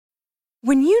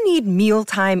When you need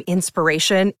mealtime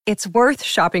inspiration, it's worth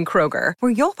shopping Kroger,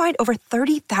 where you'll find over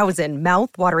 30,000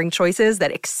 mouth-watering choices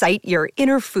that excite your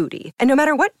inner foodie. And no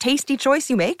matter what tasty choice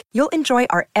you make, you'll enjoy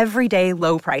our everyday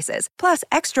low prices, plus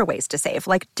extra ways to save,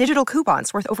 like digital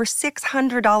coupons worth over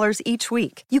 $600 each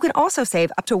week. You can also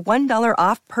save up to $1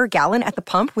 off per gallon at the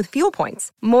pump with fuel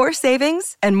points. More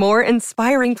savings and more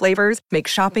inspiring flavors make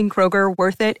shopping Kroger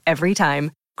worth it every time.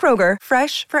 Kroger,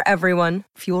 fresh for everyone.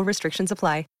 Fuel restrictions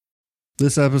apply.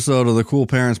 This episode of the Cool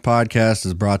Parents Podcast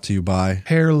is brought to you by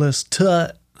Hairless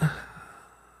Tut.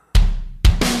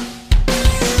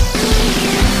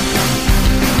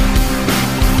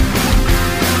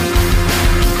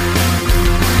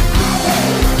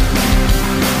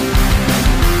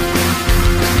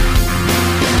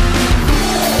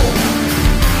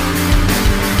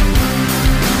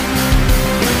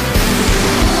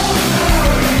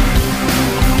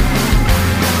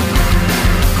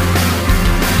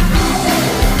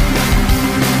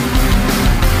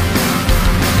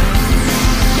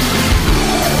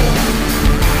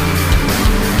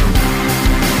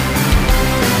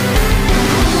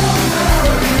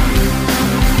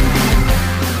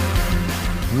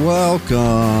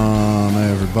 Welcome,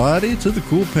 everybody, to the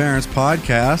Cool Parents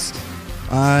Podcast.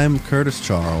 I'm Curtis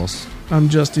Charles. I'm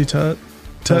Justy Tut.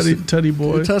 Tutty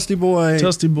boy. Tusty boy.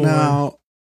 Tusty boy. Now,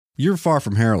 you're far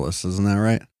from hairless, isn't that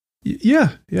right?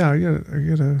 Yeah. I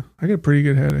got a pretty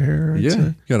good head of hair. I'd say.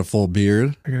 You got a full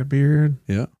beard. I got a beard.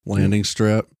 Yeah. Landing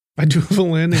strip. I do have a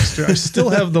landing strip. I still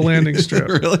have the landing strip.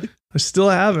 Really? I still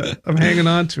have it. I'm hanging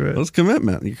on to it. That's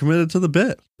commitment. You're committed to the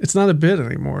bit. It's not a bit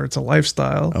anymore. It's a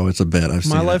lifestyle. Oh, it's a bit. I've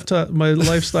seen it. My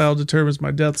lifestyle determines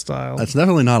my death style. That's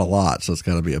definitely not a lot, so it's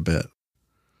got to be a bit.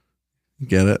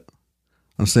 Get it?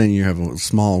 I'm saying you have a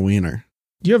small wiener.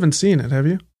 You haven't seen it, have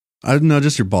you? I know,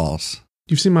 just your balls.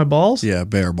 You've seen my balls? Yeah,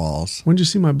 bare balls. When'd you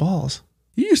see my balls?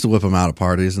 You used to whip them out at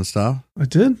parties and stuff. I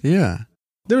did? Yeah.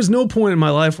 There was no point in my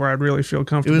life where I'd really feel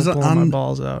comfortable pulling my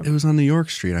balls out. It was on New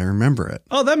York Street. I remember it.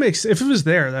 Oh, if it was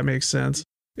there, that makes sense.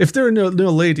 If there are no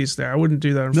ladies there, I wouldn't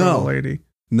do that in front of a lady.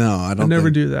 No, I don't. I'd never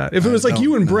do that. If it was like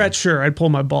you and Brett, sure, I'd pull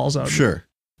my balls out. Sure.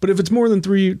 But if it's more than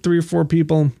three or four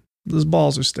people, those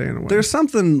balls are staying away. There's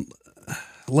something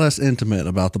less intimate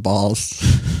about the balls.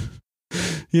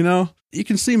 You know, you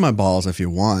can see my balls if you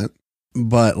want,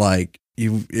 but like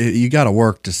you got to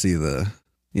work to see the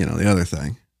other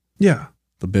thing. Yeah.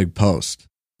 The big post.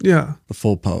 Yeah. The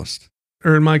full post.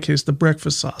 Or in my case, the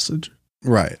breakfast sausage.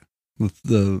 Right. With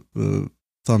the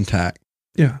thumbtack.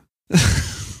 Yeah.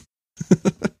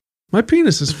 My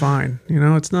penis is fine.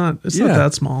 It's not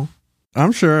that small.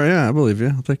 I'm sure. Yeah, I believe you.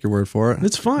 I'll take your word for it.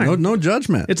 It's fine. No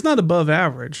judgment. It's not above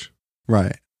average.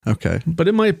 Right. Okay. But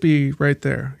it might be right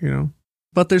there,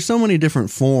 But there's so many different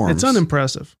forms. It's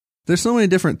unimpressive. There's so many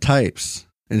different types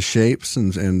and shapes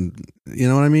and you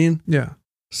know what I mean? Yeah.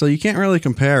 So you can't really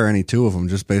compare any two of them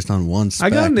just based on one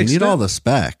spec. You need all the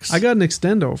specs. I got an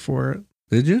extendo for it.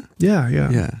 Did you? Yeah.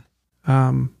 Yeah.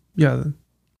 Yeah.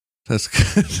 That's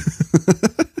good.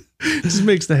 This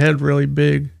makes the head really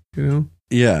big,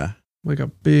 Yeah. Like a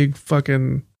big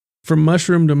fucking, from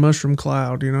mushroom to mushroom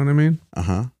cloud, you know what I mean?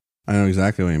 Uh-huh. I know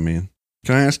exactly what you mean.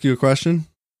 Can I ask you a question?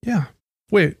 Yeah.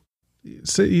 Wait.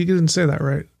 You didn't say that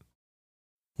right.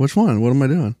 Which one? What am I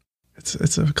doing? It's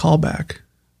a callback.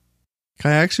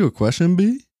 Can I ask you a question,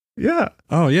 B? Yeah.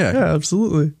 Oh, yeah. Yeah,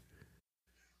 absolutely.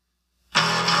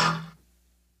 Huh?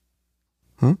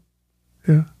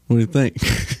 Yeah. What do you think?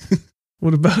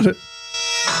 What about it?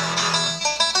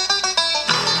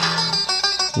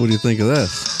 What do you think of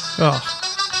this? Oh,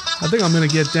 I think I'm going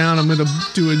to get down. I'm going to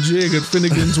do a jig at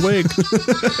Finnegan's Wake.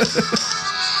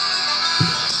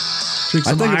 Drink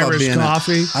some Irish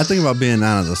coffee. I think about being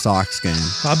down at the Sox game.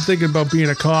 I'm thinking about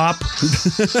being a cop.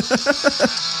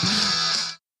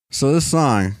 So this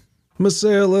song. I'm a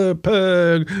sailor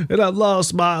pig and I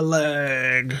lost my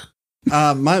leg.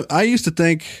 I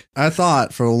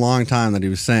thought for a long time that he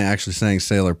was actually saying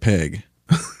Sailor Pig.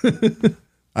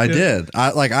 I did.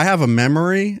 I have a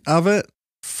memory of it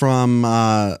from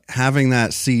having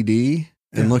that CD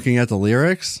and looking at the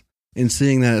lyrics and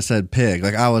seeing that it said pig.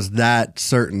 Like I was that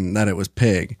certain that it was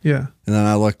pig. Yeah. And then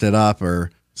I looked it up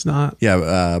it's not.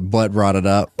 Yeah, Bled brought it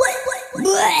up.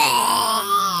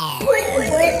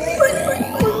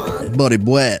 Buddy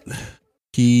Bled.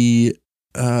 He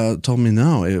told me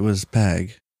no, it was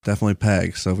Peg. Definitely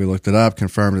Peg. So we looked it up,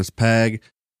 confirmed it's Peg,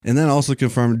 and then also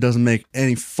confirmed it doesn't make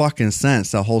any fucking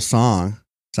sense. That whole song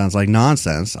sounds like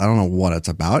nonsense. I don't know what it's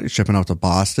about. You're shipping out to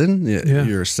Boston.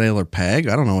 You're a Sailor Peg.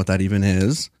 I don't know what that even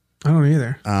is. I don't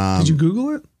either. Did you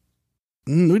Google it?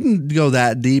 We didn't go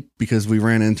that deep because we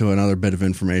ran into another bit of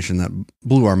information that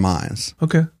blew our minds.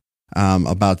 Okay.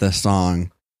 about this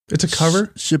song. It's a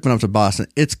cover? Shipping Up to Boston.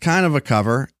 It's kind of a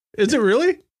cover. Is it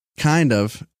really? Kind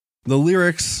of. The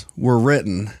lyrics were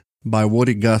written by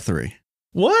Woody Guthrie.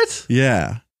 What?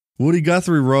 Yeah. Woody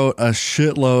Guthrie wrote a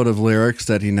shitload of lyrics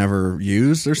that he never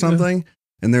used or something.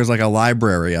 And there's like a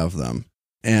library of them.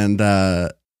 And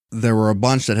there were a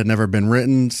bunch that had never been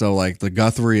written. So like the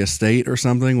Guthrie estate or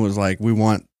something was like, we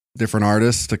want different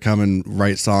artists to come and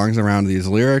write songs around these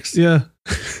lyrics. Yeah.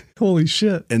 Holy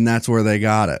shit. And that's where they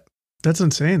got it. That's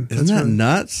insane. Isn't that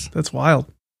nuts? That's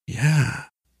wild. Yeah.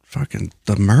 Fucking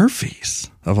the Murphys,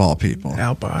 of all people.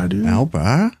 Alba, dude.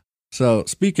 Alba. So,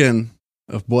 speaking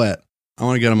of Brett, I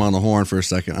want to get him on the horn for a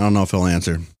second. I don't know if he'll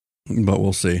answer, but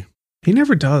we'll see. He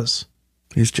never does.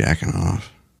 He's jacking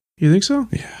off. You think so?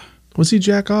 Yeah. What's he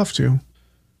jack off to?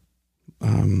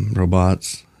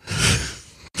 Robots.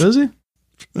 Does he?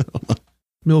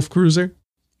 MILF Cruiser?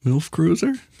 MILF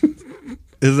Cruiser?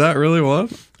 Is that really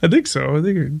what? I think so. I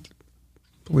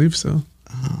believe so.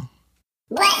 Oh.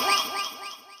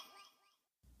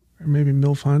 Or maybe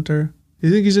MILF Hunter.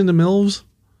 You think he's into MILFs?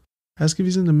 Ask if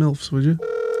he's into MILFs, would you?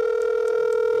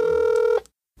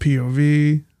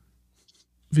 POV.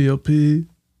 VLP.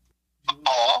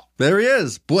 Hello? There he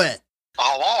is. Brett.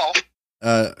 Hello?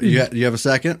 You have a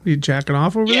second? You jacking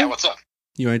off over there? Yeah, what's up?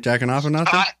 You ain't jacking off or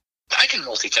nothing? I can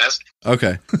multitask.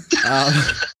 Okay.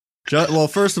 Well,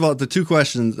 first of all, the two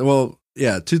questions. Well,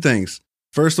 yeah, two things.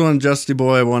 First one, Justy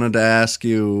Boy, I wanted to ask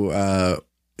you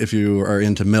if you are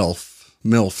into MILFs.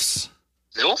 MILFs?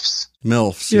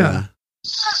 MILFs, Yeah. yeah.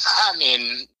 I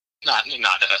mean, not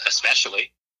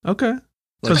especially. Okay. Like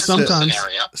Because sometimes,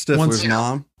 Scenario. Stifler's Once-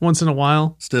 mom? once in a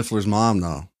while. Stifler's mom,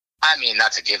 though. I mean,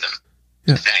 that's a given.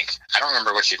 Yeah. I think. I don't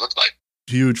remember what she looked like.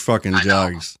 Huge fucking I know.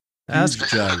 jugs. Ask,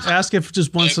 Huge jugs. ask if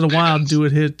just once in a while do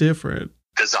it hit different.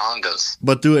 Gazongas.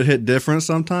 But do it hit different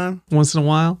sometime? Once in a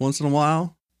while. Once in a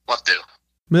while? What do?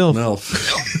 MILF.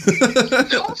 MILF.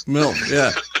 Milk? MILF,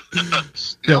 yeah.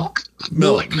 Milk?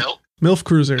 Milk. Like milk? MILF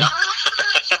Cruiser.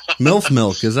 MILF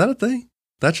Milk. Is that a thing?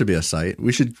 That should be a site.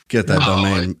 We should get that Oh,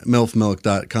 domain,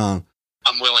 milfmilk.com.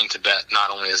 I'm willing to bet not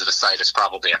only is it a site, it's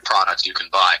probably a product you can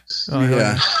buy. Oh, hell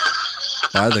Yeah.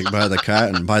 By the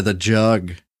cotton, by the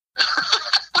jug.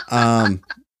 The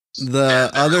They're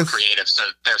other real creative, so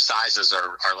their sizes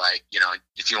are like,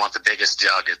 if you want the biggest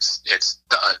jug, it's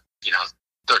the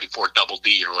 34 double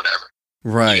D or whatever.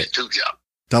 You right, get 2 jug.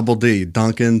 Double D,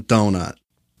 Dunkin' Donut.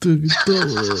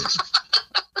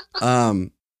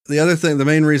 The other thing, the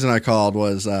main reason I called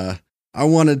was I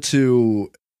wanted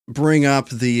to bring up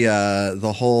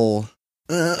the whole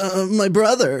my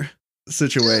brother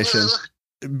situation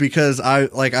because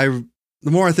the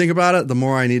more I think about it, the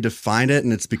more I need to find it,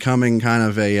 and it's becoming kind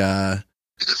of a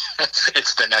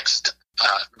It's the next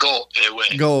go away.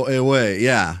 go away.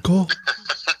 Yeah, Go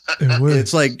away.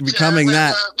 it's like becoming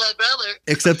that. My brother.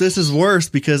 Except this is worse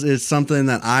because it's something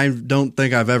that I don't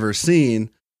think I've ever seen,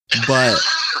 but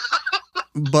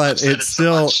it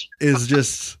still is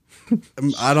just,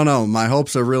 I don't know. My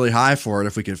hopes are really high for it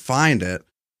if we could find it,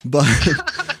 but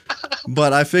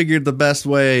I figured the best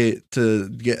way to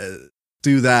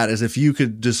do that is if you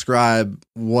could describe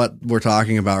what we're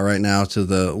talking about right now to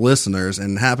the listeners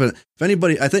and if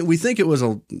anybody, we think it was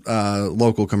a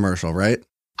local commercial, right?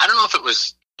 I don't know if it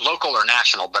was local or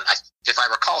national, but if I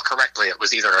recall correctly, it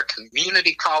was either a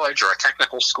community college or a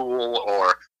technical school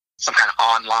or some kind of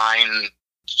online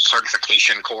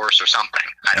certification course or something.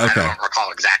 I don't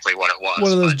recall exactly what it was.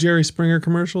 One of those Jerry Springer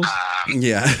commercials?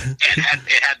 Yeah.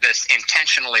 it had this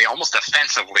intentionally, almost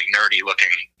offensively nerdy looking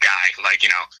guy, like,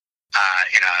 in a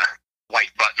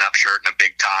white button-up shirt and a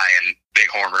big tie and big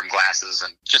horn rim glasses,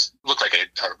 and just looked like a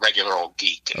regular old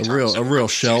geek. A real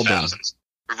Sheldon. 2000s.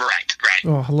 Right.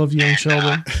 Oh, I love young And,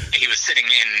 Sheldon. he was sitting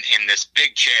in this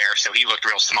big chair, so he looked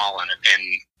real small in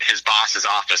his boss's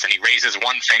office, and he raises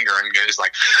one finger and goes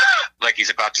like he's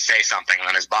about to say something, and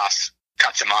then his boss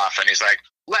cuts him off, and he's like,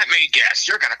 "Let me guess,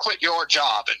 you're going to quit your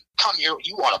job and come here.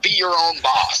 You want to be your own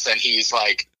boss." And he's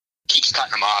like, keeps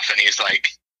cutting him off, and he's like,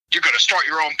 "You're going to start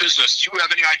your own business. Do you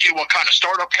have any idea what kind of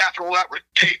startup capital that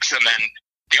takes?" And then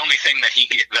the only thing that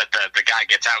the guy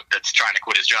gets out that's trying to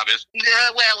quit his job is,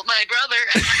 "Well, my brother."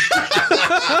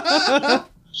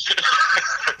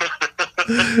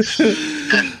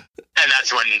 and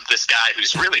that's when this guy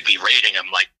who's really berating him,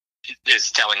 like,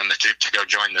 is telling him to go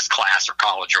join this class or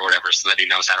college or whatever so that he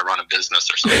knows how to run a business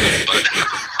or something. But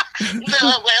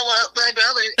my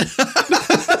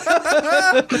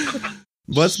brother.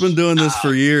 Butt's been doing this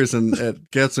for years, and it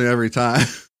gets me every time.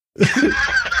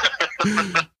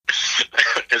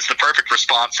 It's the perfect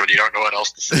response when you don't know what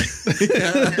else to say.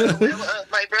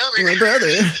 My brother. My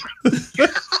brother.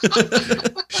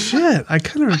 Shit, I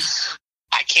kind of.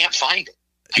 I can't find it.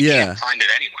 I Yeah. can't find it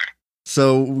anywhere.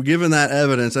 So, given that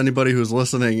evidence, anybody who's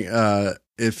listening,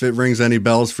 if it rings any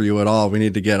bells for you at all, we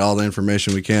need to get all the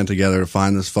information we can together to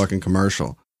find this fucking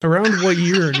commercial. Around what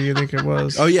year do you think it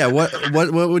was? Oh yeah,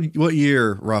 what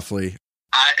year roughly?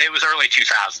 It was early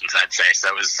 2000s, I'd say. So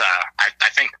it was. I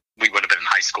think we would have been in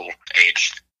high school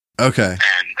aged. Okay.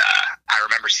 And I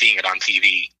remember seeing it on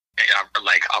TV,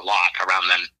 like a lot around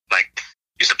then. Like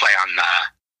used to play on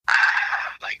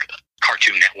like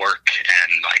Cartoon Network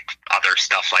and like other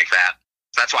stuff like that.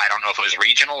 So that's why I don't know if it was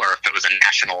regional or if it was a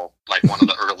national, like one of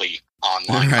the early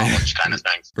online Right. college kind of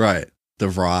things. Right. The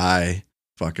Rye,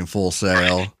 fucking Full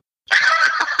Sail.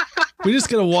 We just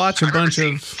gotta watch a bunch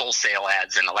Seeing of. Full Sail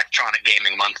ads in Electronic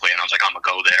Gaming Monthly, and I was like, I'm gonna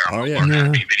go there. I'm Oh, gonna yeah. learn how to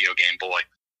Yeah. be a video game boy.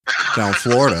 Down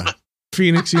Florida.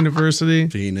 Phoenix University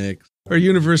Phoenix. or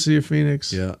University of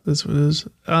Phoenix. Yeah. That's what it is.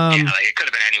 Yeah, like, it could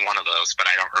have been any one of those, but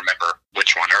I don't remember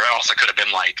which one. Or it also could have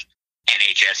been like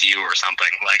NHSU or something.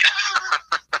 Like,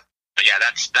 but yeah,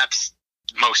 that's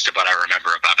most of what I remember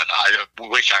about it. I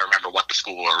wish I remember what the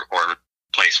school or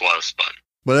place was, but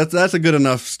That's a good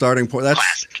enough starting point. That's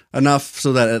classic. enough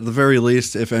so that at the very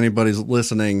least, if anybody's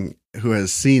listening who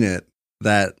has seen it,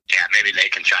 that Yeah, maybe they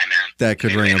can chime in. that could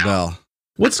Maybe ring they a know. bell.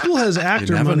 What school has You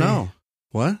actor never money? know.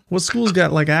 What? What school's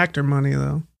got like actor money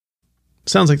though?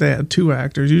 Sounds like they had two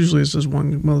actors. Usually it's just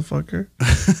one motherfucker.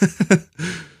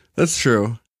 That's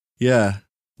true. Yeah.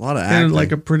 A lot of acting. And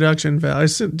like a production value. I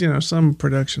said, some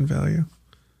production value.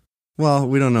 Well,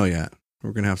 we don't know yet.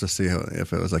 We're going to have to see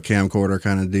if it was a camcorder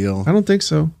kind of deal. I don't think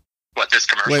so. What, this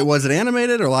commercial? Wait, was it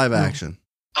animated or live No. action?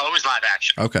 Oh, it was live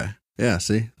action. Okay. Yeah,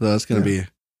 see? So that's going to Yeah. be,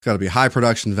 it's got to be high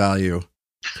production value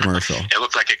commercial. It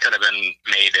looked like it could have been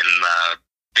made in the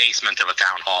basement of a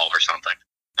town hall or something.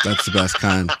 That's the best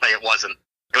kind. It wasn't.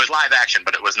 It was live action,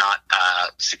 but it was not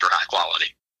super high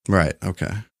quality. Right.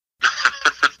 Okay.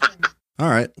 All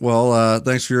right. Well,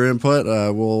 thanks for your input.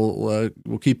 We'll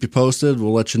keep you posted.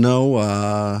 We'll let you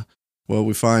know what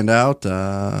we find out.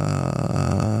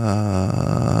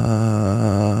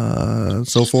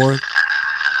 So forth.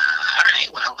 All right.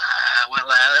 Well,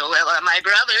 my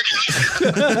brother.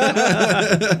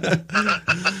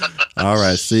 All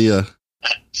right. See ya.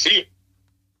 See you.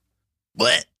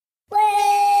 What?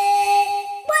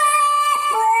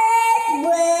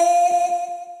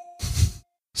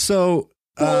 So,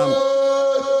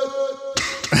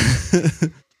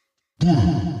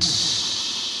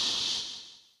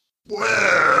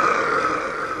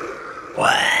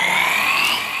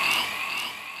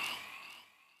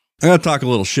 I gotta talk a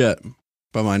little shit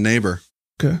about my neighbor,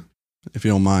 Okay. if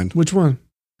you don't mind. Which one?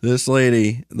 This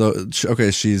lady,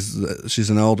 she's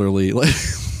an elderly lady.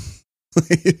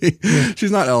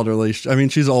 She's not elderly. I mean,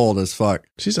 she's old as fuck.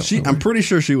 I'm pretty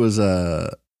sure she was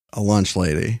a lunch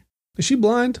lady. Is she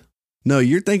blind? No,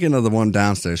 you're thinking of the one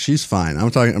downstairs. She's fine.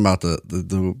 I'm talking about the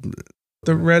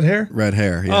The red hair? red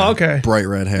hair. Yeah. Oh, okay. Bright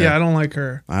red hair. Yeah, I don't like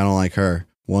her. I don't like her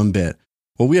one bit.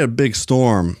 Well, we had a big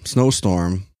snowstorm,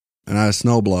 and I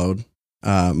snowblowed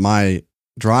my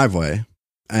driveway,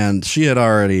 and she had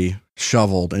already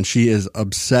shoveled, and she is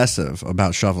obsessive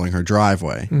about shoveling her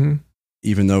driveway, Hmm.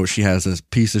 even though she has this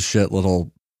piece of shit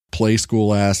little play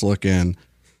school ass looking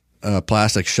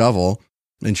plastic shovel,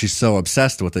 and she's so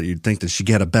obsessed with it, you'd think that she'd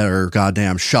get a better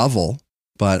goddamn shovel.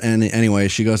 But anyway,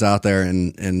 she goes out there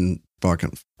and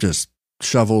fucking just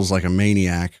shovels like a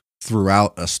maniac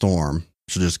throughout a storm.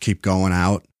 She'll just keep going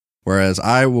out. Whereas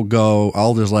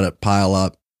I'll just let it pile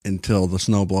up until the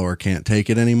snowblower can't take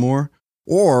it anymore.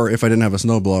 Or if I didn't have a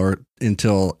snowblower,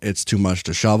 until it's too much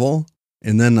to shovel,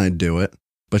 and then I'd do it.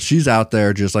 But she's out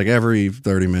there just like every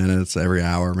 30 minutes, every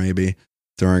hour maybe,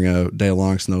 during a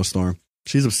day-long snowstorm.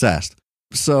 She's obsessed.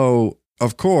 So,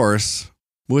 of course,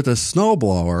 with a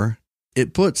snowblower,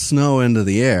 it puts snow into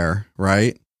the air,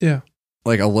 right? Yeah.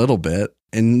 Like a little bit.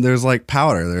 And there's like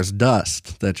powder, there's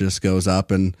dust that just goes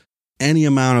up. And any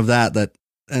amount of that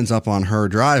ends up on her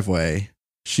driveway,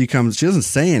 she doesn't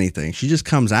say anything. She just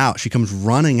comes out. She comes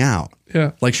running out.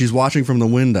 Yeah. Like she's watching from the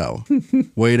window,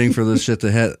 waiting for this shit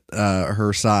to hit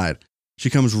her side. She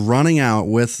comes running out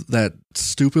with that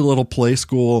stupid little play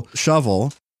school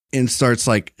shovel and starts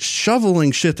like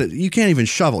shoveling shit that you can't even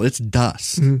shovel. It's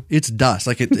dust. Mhm. It's dust.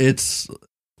 Like it's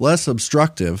less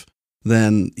obstructive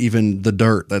than even the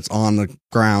dirt that's on the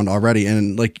ground already.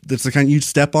 And like it's the kind you'd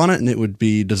step on it and it would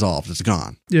be dissolved. It's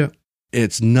gone. Yeah.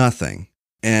 It's nothing.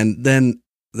 And then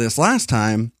this last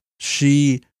time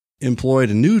she employed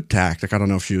a new tactic. I don't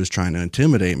know if she was trying to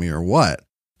intimidate me or what,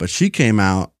 but she came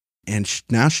out and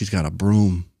now she's got a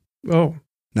broom. Oh.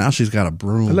 Now she's got a I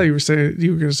broom. thought you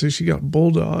were going to say she got a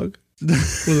bulldog with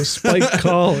a spiked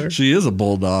collar. She is a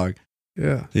bulldog.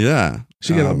 Yeah. Yeah.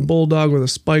 She got a bulldog with a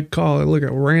spiked collar. Look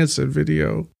at Rancid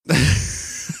video.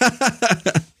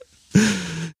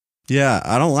 Yeah,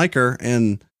 I don't like her,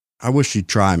 and I wish she'd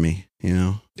try me, you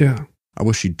know? Yeah. I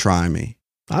wish she'd try me.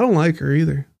 I don't like her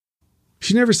either.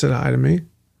 She never said hi to me.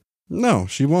 No,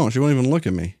 she won't. She won't even look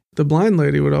at me. The blind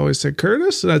lady would always say,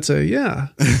 Curtis? And I'd say, yeah.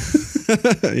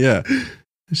 Yeah.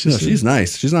 No, she's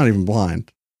nice. She's not even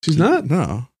blind. She's not?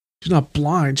 No. She's not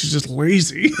blind. She's just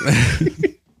lazy.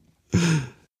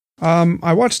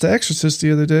 I watched The Exorcist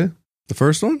the other day. The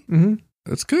first one? Mm-hmm.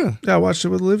 It's good. Yeah, I watched it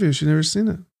with Olivia. She'd never seen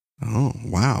it. Oh,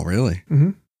 wow. Really?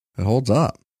 Mm-hmm. It holds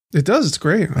up. It does. It's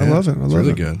great. I Yeah, love it. I love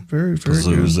really it. good. Very, very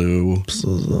Pazuzu.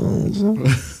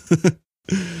 good.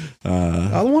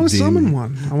 I want to summon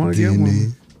one. I want to get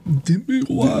one. Dimmy,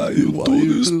 why you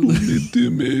do this to me,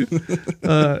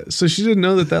 Dimmy? So she didn't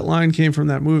know that line came from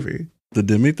that movie. The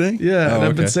Dimmy thing? Yeah, Oh, and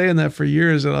I've been okay. saying that for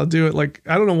years, and I'll do it. Like,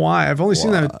 I don't know why. I've only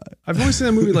seen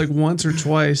that movie like once or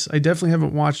twice. I definitely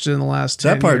haven't watched it in the last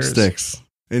 10 That part years. sticks.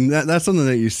 And that's something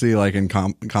that you see like in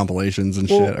compilations and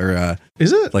shit, or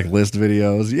Is it? like list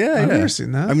videos. Yeah, I've yeah. never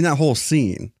seen that. I mean, that whole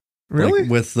scene. Really? Like,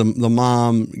 with the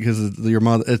mom, because your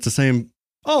mother, it's the same.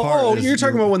 part is you're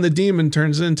talking about when the demon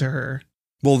turns into her.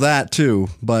 Well, that too,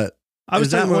 but I was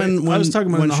is that talking about, when I was talking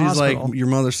about when in the she's hospital. like, your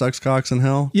mother sucks cocks in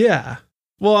hell? Yeah.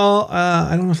 Well,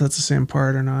 I don't know if that's the same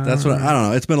part or not. That's what I don't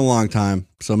know. It's been a long time,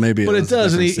 so maybe. But it was a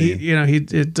does, and different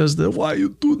scene. it does the why you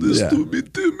do this Yeah. to me,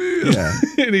 Timmy. Yeah.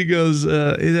 And he goes,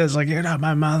 it's like, you're not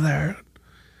my mother.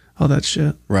 All that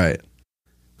shit. Right.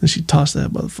 And she tossed that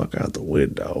motherfucker out the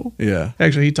window. Yeah.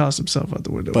 Actually, he tossed himself out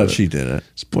the window. But with she it. did it.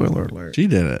 Spoiler alert. She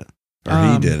did it.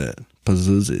 Or he did it.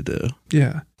 Pazuzu do.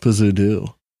 Yeah.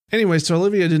 Pazuzu. Anyway, so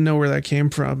Olivia didn't know where that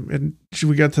came from, and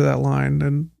we got to that line,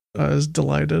 and I was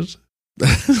delighted.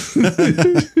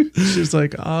 She was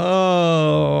like,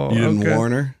 "Oh, You didn't okay."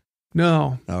 warn her?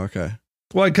 No. Oh, okay.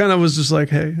 Well, I kind of was just like,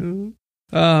 "Hey,"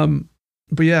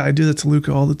 but yeah, I do that to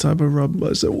Luca all the time. I rub him.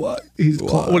 I say, "Why?"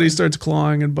 Why? When he starts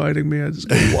clawing and biting me, I just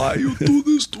go, "Why you do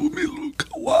this to me, Luca?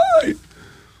 Why?"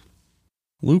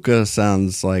 Luca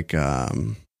sounds like a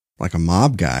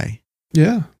mob guy,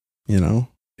 Yeah, you know?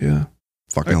 yeah.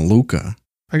 Fucking Luca.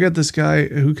 I got this guy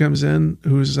who comes in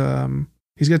who's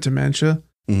he's got dementia.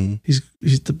 Mm-hmm.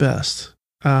 He's the best.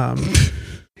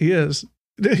 He is.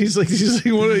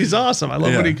 He's awesome. I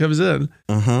love when he comes in.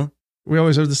 Uh-huh. We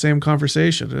always have the same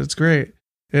conversation. And it's great.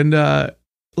 And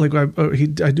like I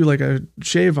do like a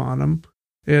shave on him,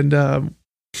 and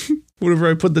whenever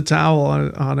I put the towel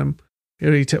on him,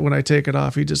 and when I take it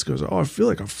off, he just goes, "Oh, I feel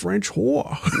like a French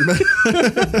whore."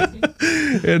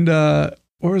 And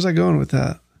where was I going with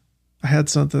that? I had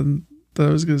something that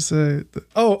I was going to say.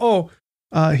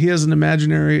 He has an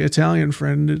imaginary Italian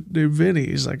friend named Vinny.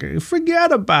 He's like,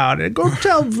 forget about it. Go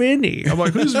tell Vinny. I'm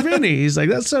like, who's Vinny? He's like,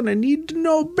 that's on a need to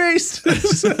know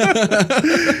basis.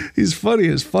 He's funny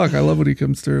as fuck. I love when he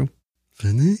comes through.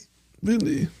 Vinny.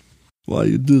 Why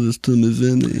you do this to me,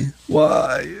 Vinny?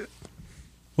 Why?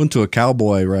 Went to a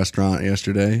cowboy restaurant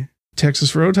yesterday.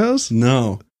 Texas Roadhouse?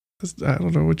 No. I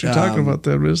don't know what you're talking about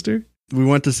there, mister. We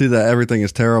went to see the Everything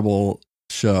is Terrible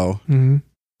show, Mm-hmm.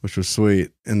 which was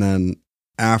sweet. And then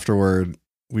afterward,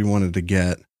 we wanted to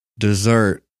get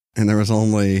dessert, and there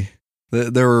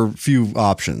were a few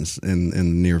options in the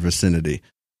near vicinity.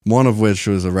 One of which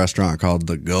was a restaurant called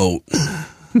The Goat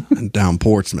down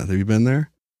Portsmouth. Have you been there?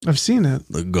 I've seen it.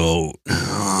 The Goat.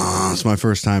 Oh, it's my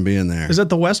first time being there. Is that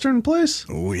the Western place?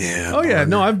 Oh, yeah. Oh, yeah. partner.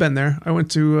 No, I've been there. I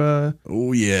went to,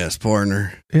 Oh, yes,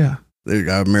 partner. yeah. They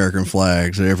got American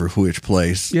flags at every which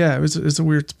place. Yeah, it's a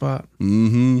weird spot.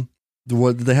 Mm-hmm.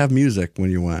 What, did they have music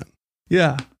when you went?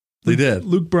 Yeah. They did.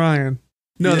 Luke Bryan.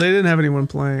 No, Yeah. they didn't have anyone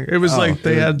playing. It was like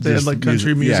they had just like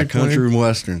country music. Yeah, country playing. and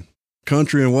western.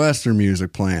 Country and western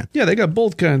music playing. Yeah, they got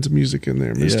both kinds of music in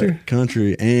there, mister. Yeah,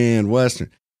 country and western.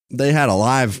 They had a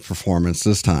live performance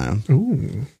this time.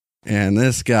 Ooh. And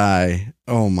this guy,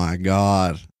 oh my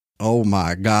God,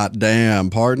 damn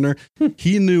partner.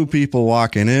 He knew people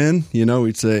walking in, you know,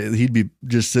 he'd be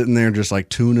just sitting there just like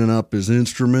tuning up his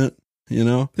instrument, you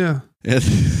know? Yeah. And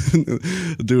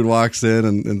the dude walks in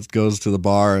and goes to the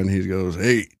bar and he goes,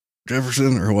 "Hey,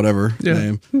 Jefferson," or whatever Yeah.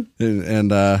 name.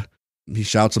 And he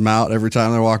shouts them out every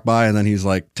time they walk by. And then he's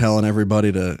like telling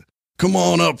everybody to come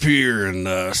on up here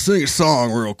and sing a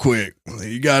song real quick.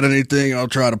 You got anything? I'll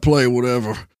try to play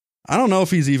whatever. I don't know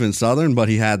if he's even Southern, but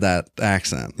he had that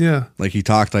accent. Yeah. Like he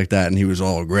talked like that and he was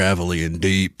all gravelly and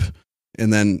deep.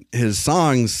 And then his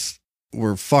songs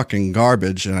were fucking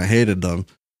garbage and I hated them.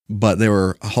 but they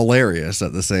were hilarious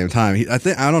at the same time. I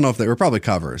don't know if they were probably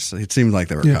covers. It seemed like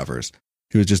they were covers.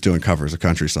 He was just doing covers of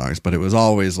country songs, but it was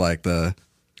always like the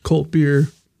Colt beer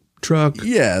truck.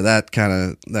 Yeah, that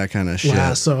kind of shit.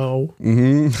 Lasso.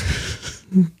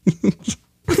 Mm-hmm.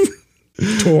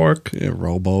 Torque. Yeah,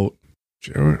 rowboat.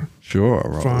 Sure.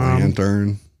 Farm.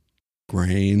 Lantern.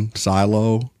 Grain.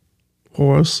 Silo.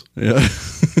 Horse. Yeah.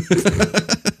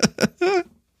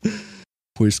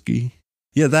 Whiskey.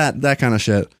 Yeah, that kind of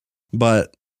shit.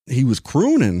 But he was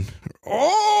crooning.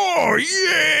 Oh,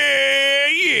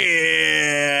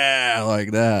 yeah,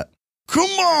 like that. Come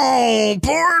on,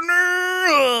 partner.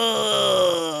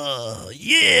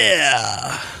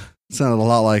 Yeah. Sounded a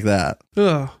lot like that.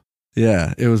 Ugh.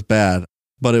 Yeah, it was bad,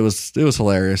 but it was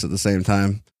hilarious at the same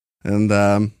time. And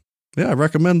I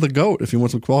recommend The Goat if you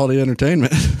want some quality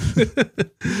entertainment.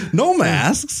 No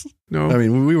masks. No. I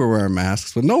mean, we were wearing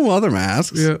masks, but no other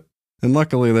masks. Yeah. And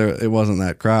luckily, it wasn't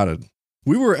that crowded.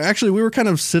 We were kind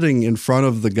of sitting in front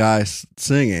of the guy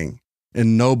singing,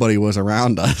 and nobody was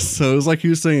around us. So it was like he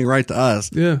was singing right to us.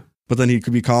 Yeah. But then he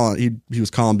could be calling. He was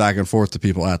calling back and forth to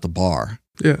people at the bar.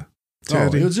 Yeah. Oh,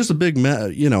 it was just a big,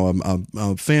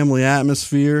 a family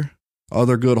atmosphere.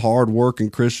 Other good, hard-working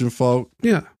Christian folk.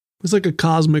 Yeah. It's like a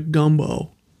cosmic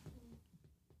gumbo.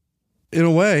 In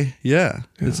a way, yeah.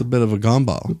 It's a bit of a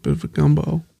gumbo. A bit of a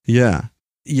gumbo. Yeah.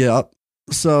 Yep.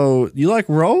 So, you like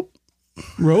rope?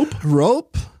 Rope?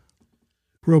 Rope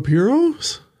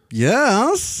Heroes?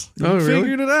 Yes. Oh, You really?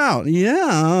 figured it out. Yes.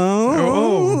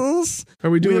 Are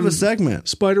we doing have a segment.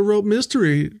 Spider Rope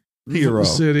Mystery Hero.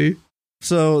 City?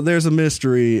 So, there's a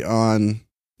mystery on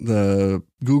the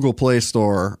Google Play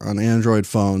Store on Android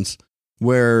phones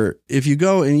where if you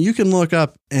go and you can look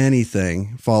up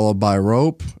anything followed by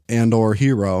rope and or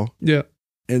hero, Yeah.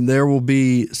 and there will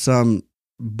be some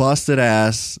busted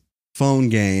ass phone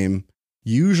game,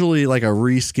 usually like a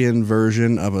reskin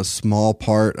version of a small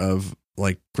part of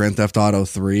like Grand Theft Auto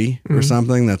 3 or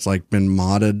something that's like been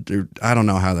modded. I don't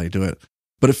know how they do it,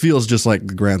 but it feels just like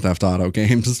the Grand Theft Auto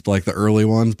games, like the early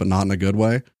ones, but not in a good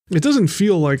way. It doesn't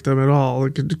feel like them at all,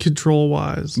 like control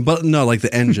wise. But no, like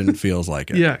the engine feels like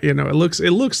it. Yeah, it looks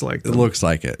like them. It looks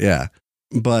like it, yeah.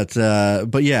 But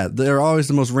yeah, they're always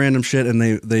the most random shit, and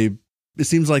they it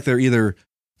seems like they're either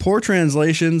poor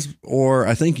translations, or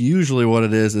I think usually what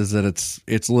it is that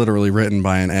it's literally written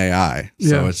by an AI.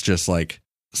 So it's just like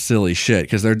silly shit,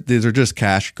 because these are just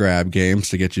cash grab games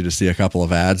to get you to see a couple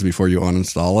of ads before you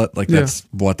uninstall it. Like that's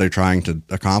what they're trying to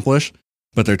accomplish.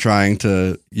 But they're trying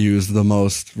to use the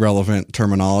most relevant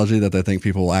terminology that they think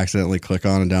people will accidentally click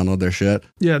on and download their shit.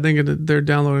 Yeah, thinking that they're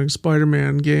downloading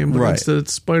Spider-Man game, but Right. instead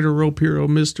it's Spider Rope Hero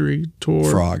Mystery Tour.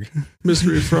 Frog.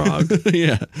 Mystery Frog.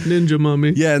 Yeah. Ninja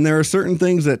Mummy. Yeah, and there are certain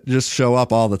things that just show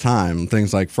up all the time.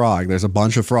 Things like Frog. There's a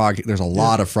bunch of Frog. There's a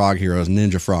lot of Frog heroes.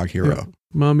 Ninja Frog Hero. Yeah.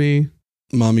 Mummy.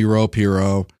 Mummy Rope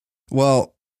Hero.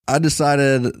 Well, I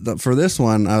decided that for this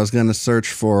one, I was going to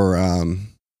search for a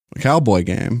cowboy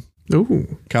game.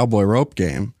 Ooh. Cowboy rope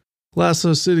game.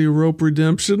 Lasso City Rope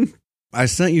Redemption. I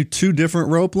sent you 2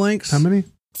 different rope links. How many?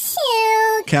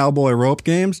 Cowboy rope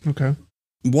games. Okay.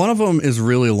 One of them is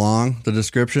really long, the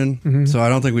description, so I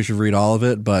don't think we should read all of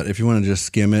it, but if you want to just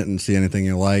skim it and see anything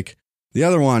you like. The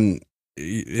other one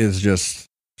is just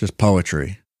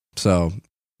poetry. So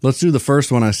let's do the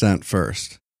first one I sent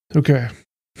first. Okay.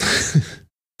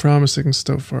 Promising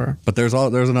so far. But there's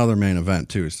another main event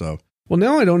too, so. Well,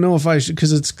 now I don't know if I should,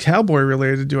 because it's cowboy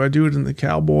related. Do I do it in the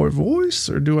cowboy voice,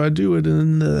 or do I do it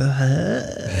in the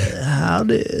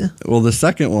howdy? Well, the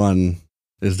second one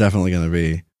is definitely going to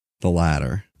be the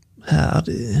latter.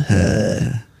 Howdy.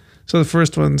 So the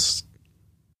first one's,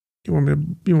 you want me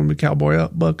to cowboy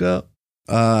up, buck up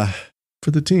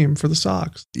for the team, for the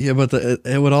Sox. Yeah, but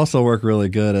it would also work really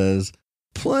good as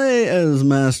play as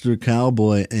Master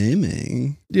Cowboy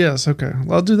aiming. Yes. Okay.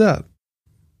 Well, I'll do that.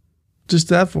 Just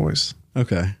that voice.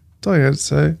 Okay. That's all you had to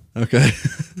say. Okay.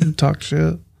 Talk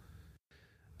shit.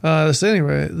 So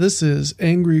anyway, this is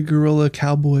Angry Gorilla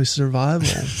Cowboy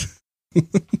Survival.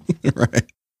 Right.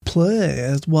 Play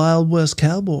as Wild West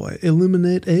Cowboy.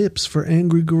 Eliminate apes for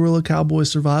Angry Gorilla Cowboy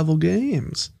Survival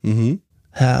games. Mm-hmm.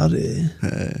 Howdy.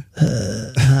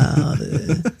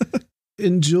 Howdy.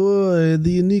 Enjoy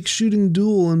the unique shooting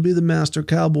duel and be the master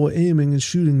cowboy aiming and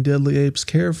shooting deadly apes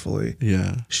carefully.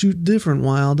 Yeah. Shoot different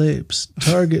wild apes.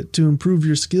 Target to improve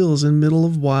your skills in middle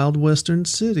of wild western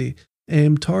city.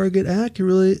 Aim target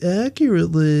accurately,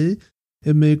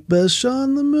 and make best shot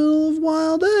in the middle of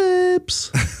wild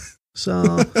apes.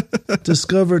 So,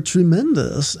 discover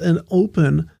tremendous and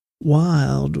open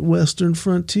wild western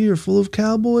frontier full of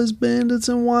cowboys, bandits,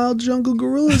 and wild jungle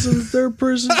gorillas in the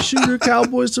third-person shooter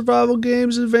cowboy survival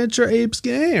games Adventure Apes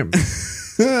game.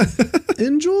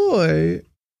 Enjoy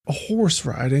horse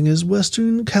riding as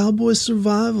western cowboy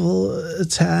survival,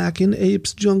 attack in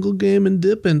apes jungle game, and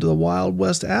dip into the Wild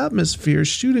West atmosphere,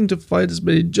 shooting to fight as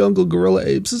many jungle gorilla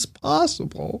apes as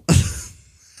possible.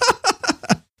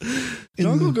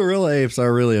 Jungle gorilla apes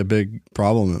are really a big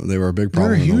problem. They were a big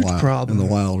problem. They're a huge problem in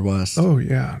the Wild West. Oh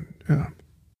yeah.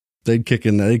 They'd kick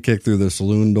through the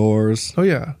saloon doors. Oh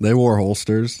yeah. They wore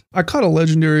holsters. I caught a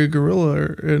legendary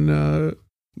gorilla in.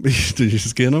 Did you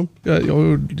skin them?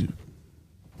 Yeah.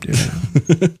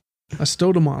 I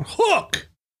stowed him on hook.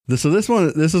 This is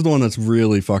the one that's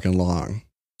really fucking long.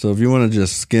 So if you want to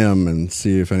just skim and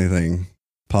see if anything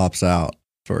pops out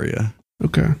for you.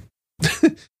 Okay.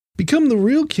 Become the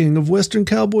real king of Western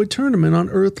Cowboy Tournament on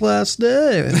Earth Last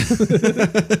Day. So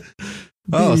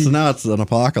now it's an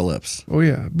apocalypse. Oh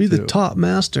yeah. Be the top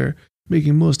master,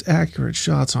 making most accurate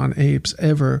shots on apes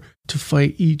ever to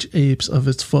fight each apes of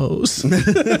its foes.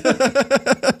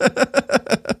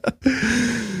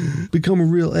 Become a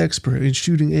real expert in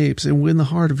shooting apes and win the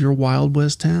heart of your Wild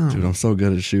West town. Dude, I'm so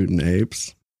good at shooting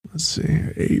apes. Let's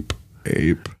see.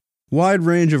 Ape. Wide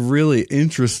range of really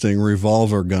interesting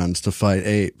revolver guns to fight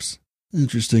apes.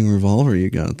 Interesting revolver you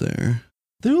got there.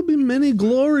 There will be many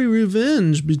glory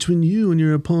revenge between you and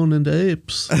your opponent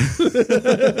apes.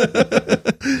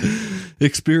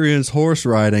 Experience horse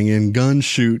riding in gun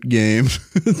shoot game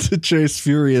to chase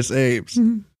furious apes.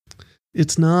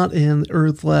 It's not an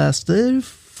Earth Last Day.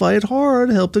 Fight hard.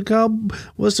 Help the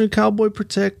Western Cowboy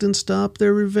protect and stop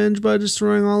their revenge by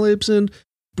destroying all apes and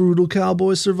brutal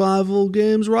cowboy survival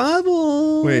games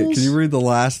rivals. Wait, can you read the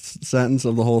last sentence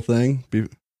of the whole thing?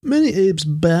 Many apes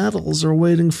battles are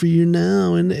waiting for you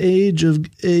now in Age of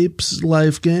Apes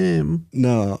life game.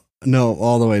 No,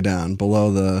 all the way down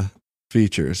below the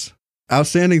features.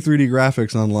 Outstanding 3D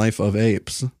graphics on Life of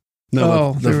Apes.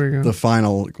 No, there we go. The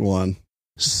final one.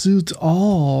 Suit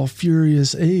all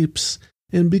furious apes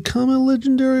and become a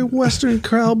legendary Western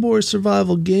cowboy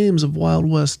survival games of Wild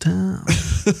West town.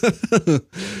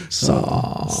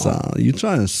 So, you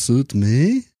trying to suit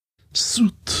me?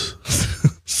 Suit.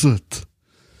 Suit.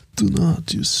 Do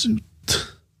not use suit.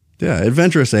 Yeah,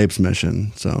 Adventurous Apes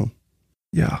mission. So,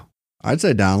 yeah. I'd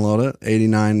say download it.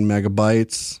 89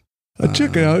 megabytes.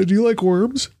 Check it out. Do you like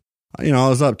worms? I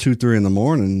was up 2-3 in the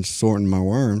morning sorting my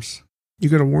worms. You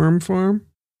got a worm farm?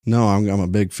 No, I'm a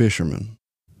big fisherman.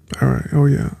 All right. Oh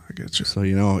yeah, I get you. So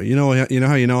you know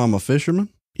how you know I'm a fisherman?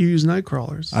 You use night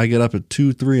crawlers. I get up at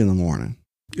 2-3 in the morning.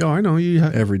 Oh, I know you.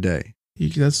 Every day.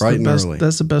 That's bright the best. and early.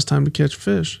 That's the best time to catch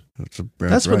fish. That's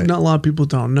right. what not a lot of people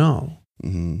don't know.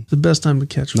 Mm-hmm. The best time to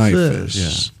catch night fish.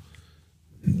 Yeah.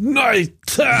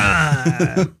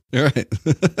 Nighttime. You're right,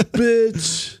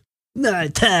 Bitch.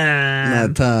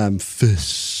 Nighttime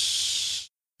fish.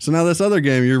 So now this other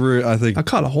game, I think I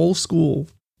caught a whole school.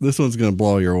 This one's gonna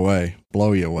blow you away.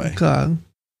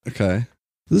 Okay.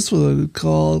 This was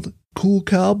called Cool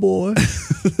Cowboy.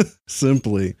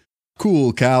 Simply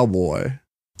Cool Cowboy.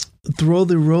 Throw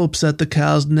the ropes at the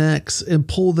cows' necks and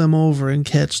pull them over and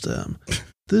catch them.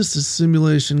 This is a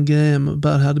simulation game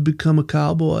about how to become a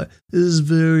cowboy. It is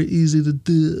very easy to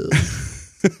do.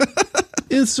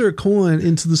 Insert coin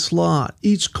into the slot.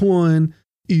 Each coin,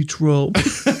 each rope.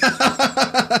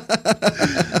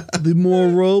 The more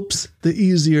ropes, the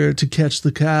easier to catch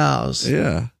the cows.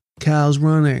 Yeah. Cows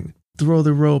running. Throw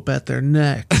the rope at their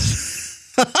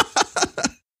necks.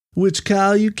 Which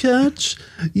cow you catch,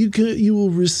 you will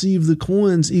receive the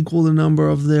coins equal the number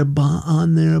of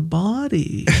on their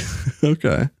body.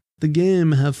 Okay. The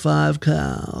game have 5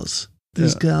 cows.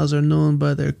 These cows are known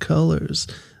by their colors.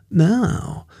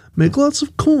 Now, make lots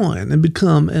of coin and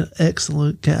become an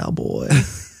excellent cowboy.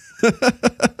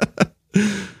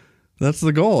 That's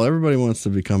the goal. Everybody wants to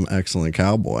become an excellent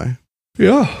cowboy.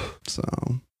 Yeah. So,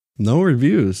 no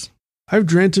reviews. I've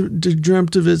dreamt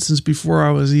of it since before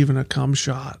I was even a cum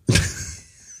shot.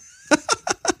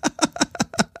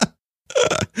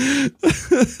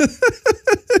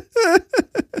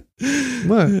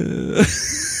 What?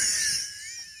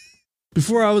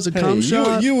 Before I was a cum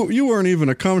shot? You weren't even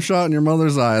a cum shot in your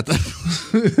mother's eye at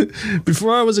that.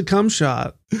 Before I was a cum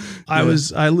shot, I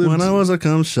lived. When I was a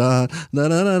cum shot.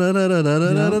 Before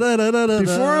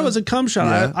I was a cum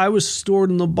shot, I was stored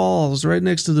in the balls right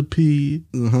next to the pee.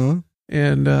 Uh-huh.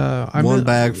 And one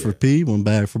bag for pee, one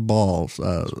bag for balls.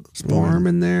 Warm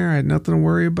in there. I had nothing to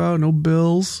worry about. No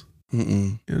bills.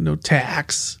 Mm-mm. No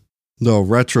tax. No,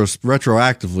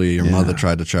 retroactively, your mother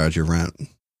tried to charge you rent.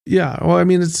 Yeah. Well, I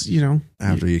mean, it's,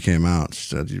 After you came out, she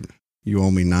said You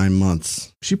owe me 9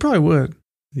 months. She probably would.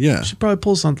 Yeah. She'd probably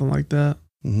pull something like that.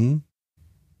 Mm-hmm.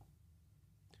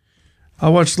 I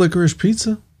watched Licorice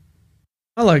Pizza.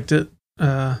 I liked it.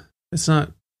 It's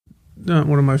not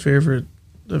one of my favorite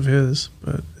of his,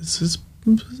 but it's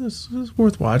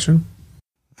worth watching.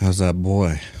 How's that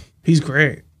boy? He's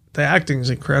great. The acting is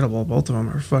incredible. Both of them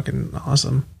are fucking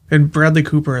awesome. And Bradley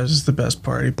Cooper is the best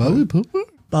part. Bradley Pooper?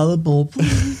 Bradley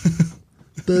Pooper?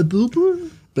 Bad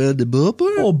Booper? Bradley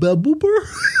Pooper? Oh, Bad Booper?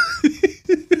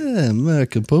 Yeah,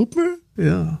 American Pooper?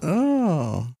 Yeah.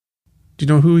 Oh. Do you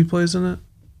know who he plays in it?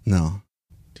 No.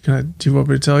 Do you want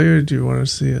me to tell you, or do you want to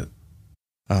see it?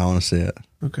 I want to see it.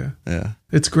 Okay. Yeah.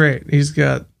 It's great. He's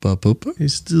got... Bad Pooper? He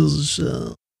steals the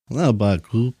show. Not bad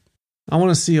Coop. I want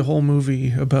to see a whole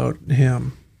movie about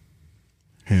him.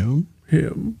 Him?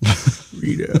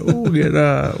 Rito.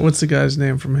 Get, what's the guy's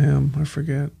name from him? I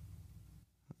forget.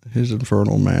 His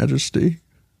Infernal Majesty.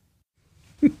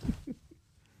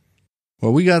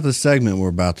 Well, we got the segment we're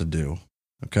about to do.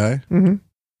 Okay? Mm-hmm.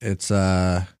 It's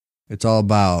all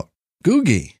about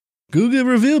Googie. Googie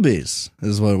Revealbies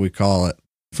is what we call it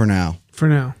for now. For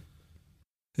now.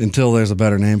 Until there's a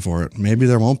better name for it. Maybe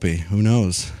there won't be. Who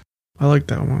knows? I like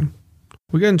that one.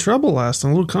 We got in trouble last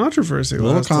time. A little controversy.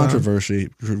 Controversy.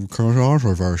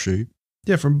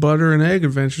 Yeah, from Butter and Egg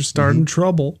Adventure, starting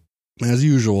trouble. As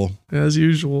usual.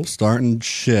 Starting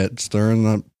shit. Stirring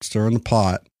the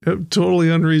pot. Totally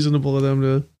unreasonable of them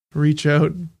to reach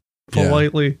out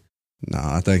politely. Yeah. No,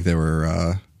 I think they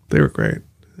were great.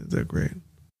 They're great.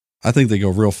 I think they go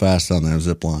real fast on their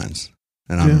zip lines.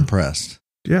 And I'm impressed.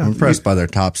 Yeah. I'm impressed by their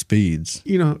top speeds.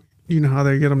 You know how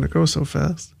they get them to go so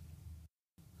fast.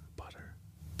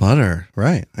 Butter,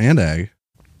 right. And egg.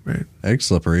 Right. Egg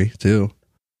slippery, too.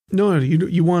 No,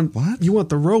 you want what? You want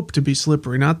the rope to be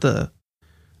slippery, not the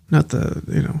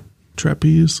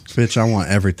trapeze. Bitch, I want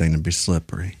everything to be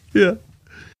slippery. Yeah.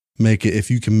 If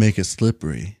you can make it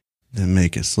slippery, then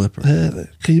make it slippery.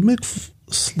 Can you make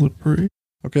slippery?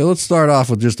 Okay, let's start off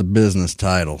with just a business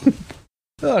title.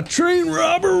 Train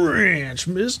Robber Ranch,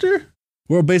 mister.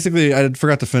 Well, basically, I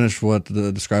forgot to finish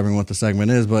describing what the segment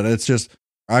is, but it's just,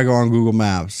 I go on Google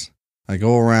Maps. I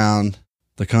go around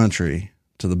the country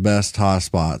to the best hot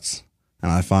spots,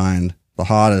 and I find the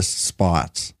hottest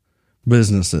spots,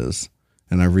 businesses,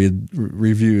 and I read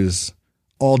reviews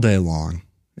all day long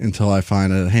until I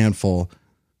find a handful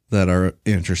that are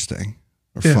interesting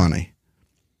or funny.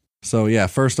 So, yeah,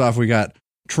 first off, we got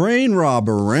Train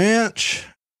Robber Ranch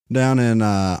down in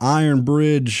Iron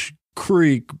Bridge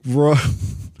Creek.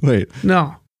 Wait.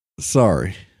 No.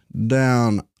 Sorry.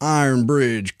 Down Iron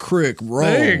Bridge Creek Road.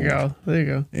 There you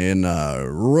go. In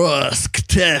Rusk,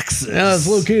 Texas. Yeah, it's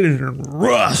located in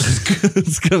Rusk.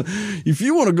 If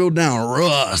you want to go down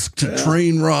Rusk to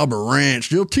Train Robber Ranch,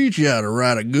 they'll teach you how to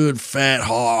ride a good fat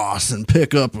horse and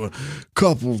pick up a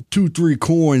couple, 2-3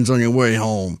 coins on your way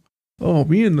home. Oh,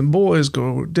 me and the boys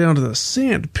go down to the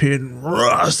sand pit in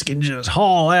Rusk and just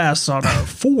haul ass on our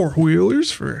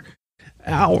 4-wheelers for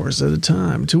hours at a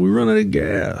time until we run out of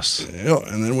gas. Yeah,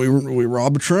 and then we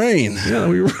rob a train. Yeah,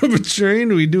 we rob a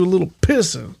train. We do a little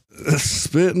pissing.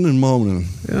 Spitting and moaning.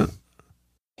 Yeah.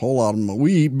 Whole lot of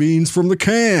we eat beans from the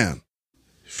can.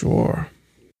 Sure.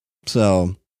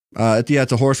 So,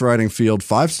 it's a horse riding field,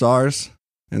 5 stars.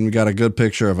 And we got a good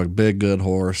picture of a big, good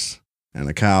horse and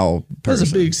a cow person.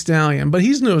 That's a big stallion, but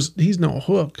he's no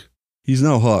Hook. He's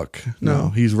no Hook. No.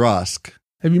 He's Rusk.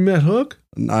 Have you met Hook?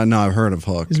 I know, I've heard of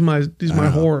Hook. He's my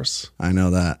horse. I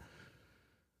know that.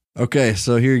 Okay,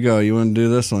 so here you go. You want to do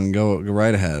this one? Go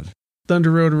right ahead.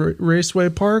 Thunder Road Raceway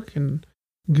Park in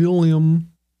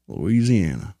Gilliam,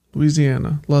 Louisiana,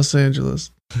 Los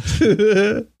Angeles.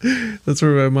 That's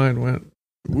where my mind went.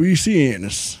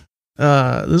 Louisianas.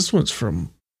 This one's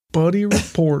from Buddy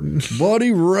Reportin.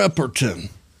 Buddy Repperton.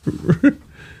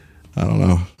 I don't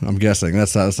know. I'm guessing that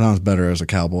sounds better as a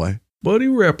cowboy. Buddy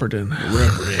Repperton.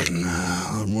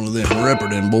 One of them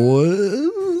Repperton boys.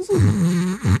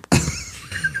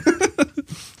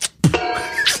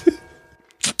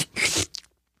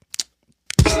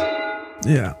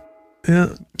 Yeah.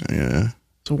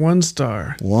 It's a 1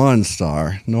 star. 1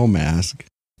 star. No mask.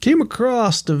 Came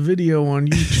across a video on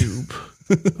YouTube.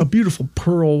 A beautiful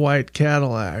pearl white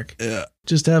Cadillac. Yeah.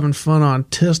 Just having fun on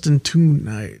test and tune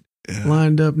night. Yeah.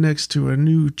 Lined up next to a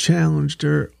new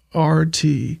Challenger RT.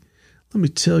 Let me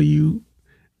tell you,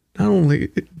 not only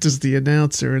does the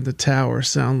announcer in the tower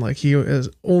sound like he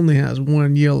only has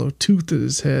 1 yellow tooth in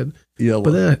his head, Yellow.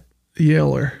 but that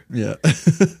yeller. Yeah.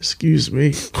 Excuse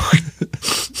me.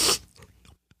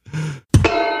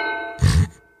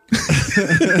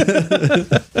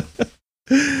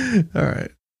 All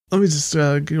right. Let me just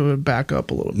go back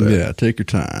up a little bit. Yeah, take your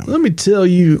time. Let me tell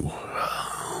you,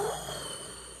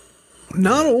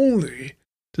 not only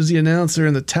does the announcer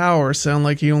in the tower sound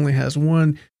like he only has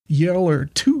one yeller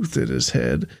tooth in his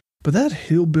head, but that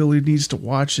hillbilly needs to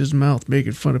watch his mouth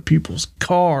making fun of people's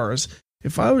cars.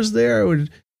 If I was there, it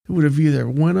would have either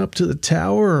went up to the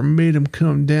tower or made him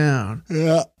come down.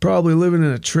 Yeah. Probably living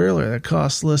in a trailer that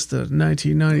costs less than a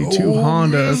 1992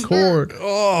 Honda Accord.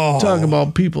 Oh. Talk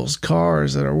about people's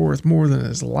cars that are worth more than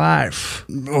his life.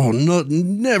 Oh,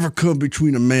 never come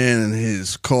between a man and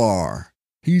his car.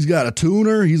 He's got a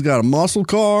tuner. He's got a muscle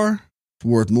car. It's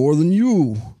worth more than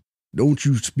you. Don't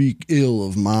you speak ill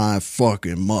of my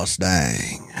fucking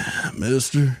Mustang,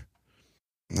 mister.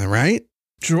 All right?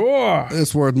 Sure.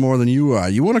 It's worth more than you are.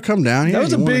 You want to come down here? That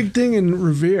was a big thing in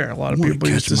Revere. A lot of people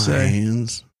used to say.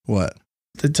 Hands? What?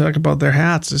 They talk about their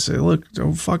hats. They say, look,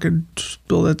 don't fucking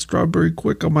spill that strawberry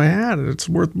quick on my hat. It's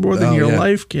worth more than your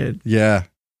life, kid. Yeah.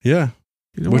 Yeah.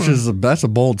 That's a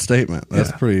bold statement.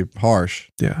 That's pretty harsh.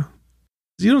 Yeah.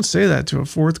 You don't say that to a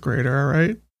fourth grader, all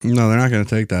right? No, they're not going to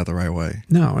take that the right way.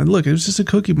 No, and look, it was just a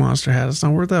Cookie Monster hat. It's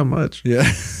not worth that much. Yeah.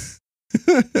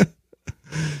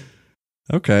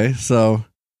 Okay, so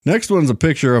next one's a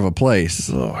picture of a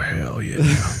place. Oh, hell yeah.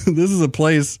 This is a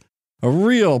place, a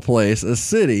real place, a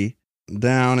city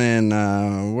down in,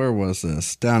 where was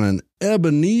this? Down in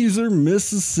Ebenezer,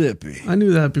 Mississippi. I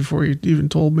knew that before you even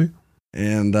told me.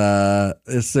 And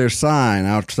it's their sign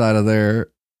outside of their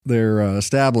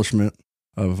establishment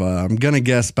of, I'm going to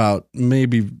guess about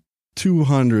maybe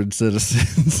 200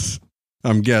 citizens,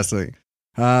 I'm guessing.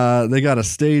 They got a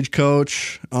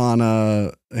stagecoach on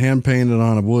hand painted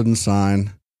on a wooden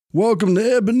sign. Welcome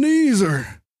to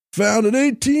Ebenezer, founded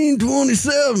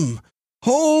 1827,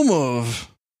 home of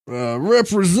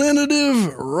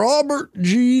Representative Robert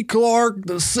G. Clark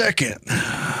II.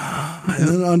 And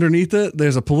then underneath it,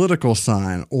 there's a political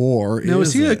sign. Or now,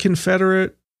 is he a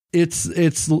Confederate?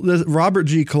 It's Robert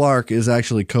G. Clark is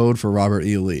actually code for Robert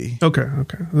E. Lee. Okay,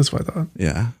 that's what I thought.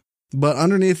 Yeah, but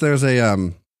underneath there's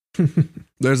a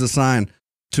there's a sign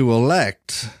to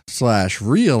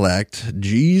elect/re-elect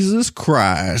Jesus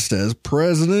Christ as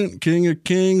President, King of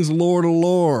Kings, Lord of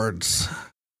Lords.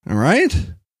 All right,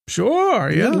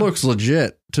 sure, yeah, it looks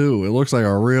legit too. It looks like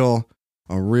a real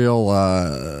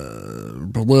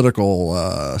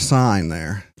political sign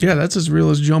there. Yeah, that's as real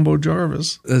as Jumbo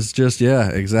Jarvis. It's just, yeah,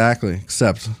 exactly.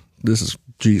 Except this is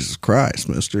Jesus Christ,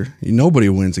 mister. Nobody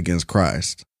wins against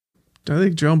Christ. I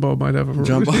think Jumbo might have a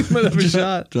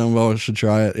shot. Jumbo should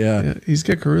try it, yeah. He's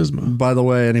got charisma. By the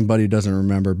way, anybody who doesn't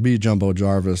remember, B. Jumbo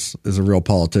Jarvis is a real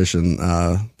politician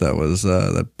that was,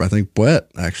 that I think Brett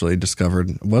actually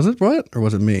discovered. Was it Brett or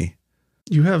was it me?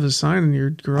 You have a sign in your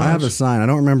garage. I have a sign. I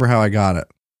don't remember how I got it.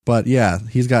 But yeah,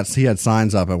 he had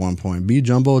signs up at one point. B.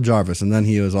 Jumbo Jarvis. And then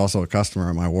he was also a customer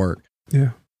at my work.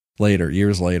 Yeah.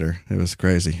 Years later. It was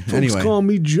crazy. Folks anyway. Call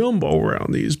me Jumbo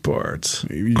around these parts.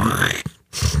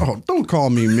 Oh, don't call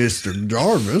me Mr.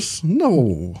 Jarvis.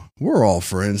 No, we're all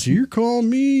friends here. Call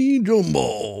me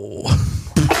Jumbo.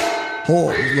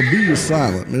 Oh, the B is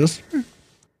silent, mister.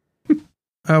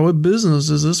 What business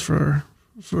is this for?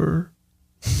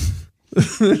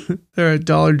 They're at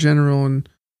Dollar General in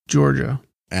Georgia.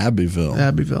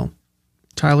 Abbeville.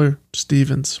 Tyler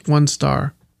Stevens, 1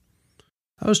 star.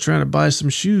 I was trying to buy some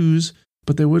shoes,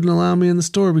 but they wouldn't allow me in the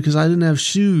store because I didn't have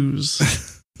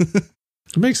shoes.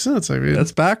 It makes sense. I mean,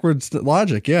 that's backwards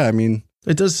logic. Yeah, I mean,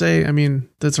 it does say. I mean,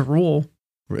 that's a rule.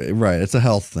 Right. It's a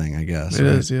health thing, I guess. It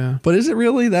is, yeah. But is it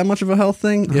really that much of a health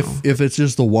thing? No. If it's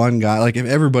just the one guy, like if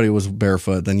everybody was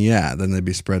barefoot, then they'd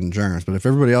be spreading germs. But if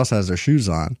everybody else has their shoes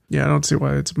on, yeah, I don't see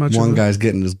why it's much. One guy's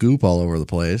getting his goop all over the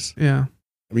place. Yeah.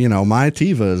 My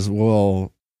Tevas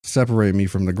will separate me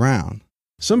from the ground.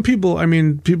 Some people,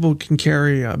 people can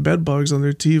carry bed bugs on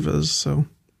their Tevas, so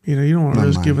you don't want to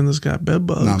risk giving this guy bed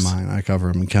bugs. Not mine. I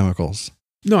cover them in chemicals.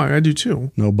 No, I do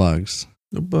too. No bugs.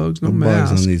 No bugs. No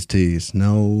bugs on these tees.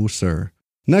 No, sir.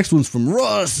 Next one's from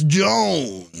Russ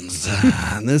Jones.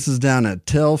 And this is down at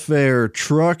Telfair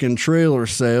Truck and Trailer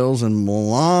Sales in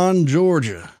Milan,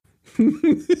 Georgia.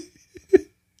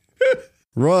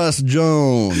 Russ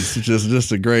Jones, which is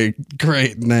just a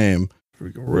great name.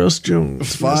 Russ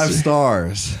Jones. 5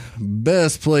 stars.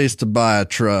 Best place to buy a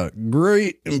truck.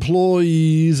 Great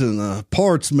employees, and the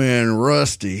parts man,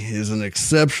 Rusty, is an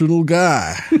exceptional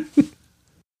guy.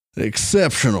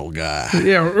 Exceptional guy.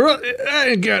 Yeah, I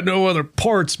ain't got no other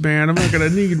parts, man. I'm not going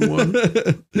to need one.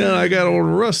 Now I got old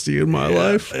Rusty in my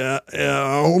life. Yeah,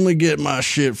 I only get my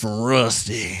shit from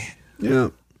Rusty. Yeah.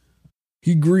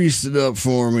 He greased it up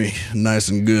for me nice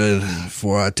and good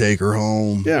before I take her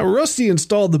home. Yeah, Rusty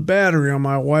installed the battery on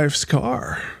my wife's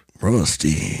car.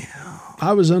 Rusty.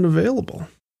 I was unavailable.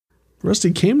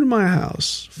 Rusty came to my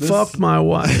house, fucked my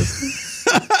wife,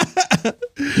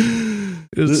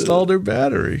 installed her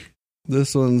battery.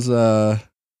 This one's a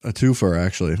twofer,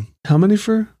 actually. How many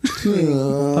for?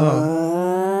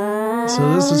 Oh.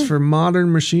 So this is for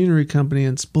Modern Machinery Company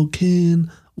in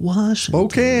Spokane, Washington.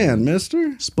 Spokane,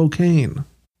 mister. Spokane.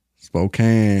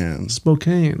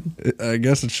 I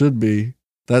guess it should be.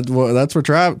 That's where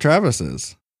Travis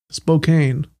is.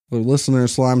 Spokane. The listener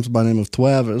slimes by the name of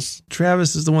Travis.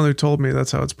 Travis is the one who told me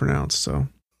that's how it's pronounced. So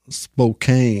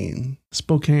Spokane.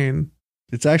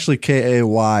 It's actually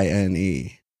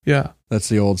Kayne. Yeah. That's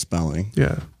the old spelling.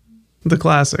 Yeah. The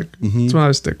classic. Mm-hmm. That's what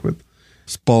I stick with.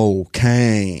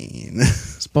 Spokane.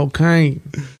 This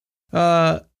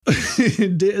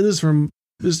is from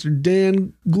Mr.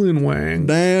 Dan Glenwang.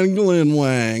 Dan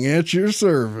Glenwang at your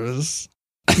service.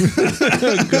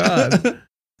 Oh, God.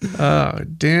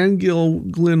 Dan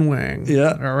Glenwang.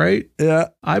 Yeah. All right. Yeah.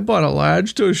 I bought a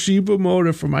large Toshiba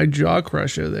motor for my jaw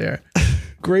crusher there.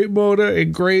 Great motor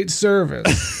and great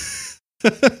service.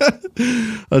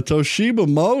 A Toshiba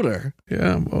motor.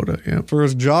 Yeah, motor. Yeah. For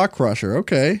his jaw crusher.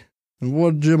 Okay. And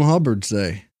what did Jim Hubbard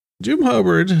say? Jim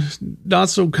Hubbard, not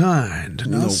so kind.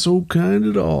 Not so kind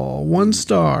at all. 1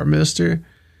 star, mister.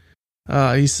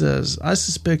 He says, I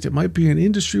suspect it might be an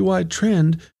industry-wide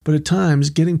trend, but at times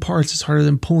getting parts is harder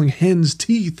than pulling hen's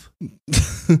teeth.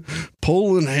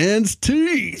 Pulling hen's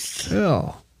teeth.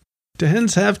 Hell. Do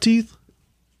hens have teeth?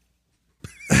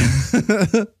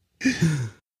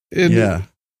 Yeah.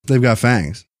 They've got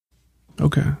fangs.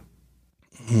 Okay.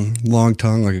 Long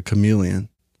tongue like a chameleon.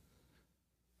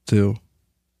 Too.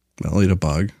 They'll eat a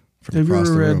bug. Have you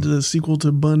ever read the sequel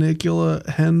to Bunicula?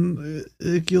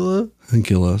 Henicula?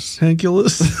 Hankulus.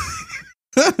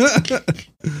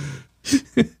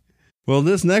 Well,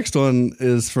 this next one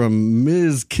is from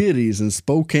Ms. Kitty's in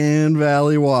Spokane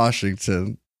Valley,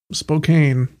 Washington.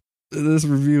 Spokane. This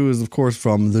review is, of course,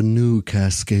 from the New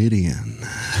Cascadian.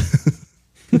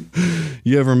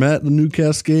 You ever met the New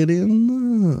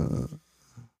Cascadian?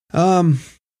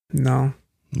 No.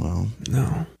 Well,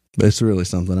 no. It's really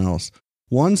something else.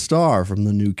 1 star from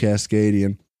the New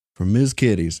Cascadian from Ms.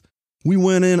 Kitty's. We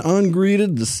went in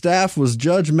ungreeted. The staff was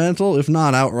judgmental, if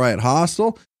not outright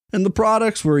hostile, and the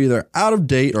products were either out of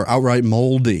date or outright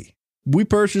moldy. We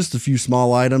purchased a few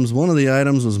small items. One of the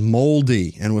items was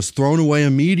moldy and was thrown away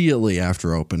immediately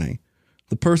after opening.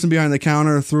 The person behind the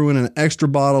counter threw in an extra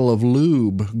bottle of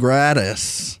lube,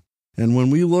 gratis. And when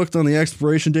we looked on the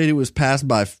expiration date, it was passed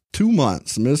by 2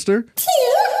 months, mister.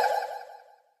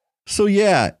 So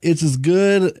yeah, it's as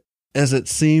good as it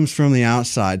seems from the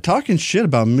outside. Talking shit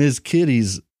about Ms.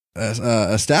 Kitty's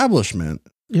establishment.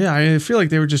 Yeah, I feel like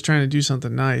they were just trying to do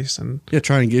something nice. Yeah,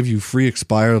 trying to give you free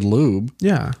expired lube.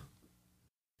 Yeah.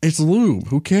 It's lube.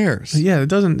 Who cares? Yeah, it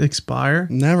doesn't expire.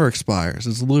 Never expires.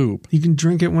 It's lube. You can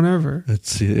drink it whenever.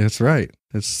 That's right.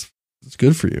 It's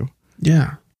good for you.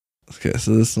 Yeah. Okay,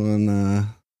 so this one,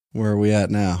 where are we at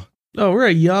now? Oh, we're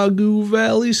at Yawgoo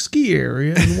Valley Ski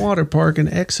Area and Water Park in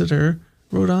Exeter,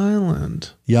 Rhode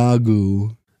Island.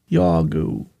 Yawgoo.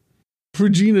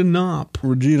 Regina Knopp,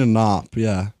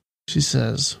 yeah. She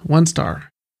says, 1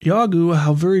 star. Yawgoo,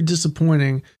 how very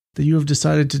disappointing that you have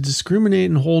decided to discriminate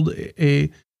and hold a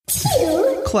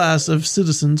class of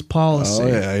citizens policy. Oh,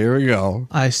 yeah, here we go.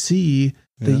 I see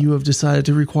that you have decided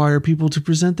to require people to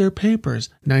present their papers.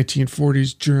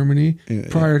 1940s Germany,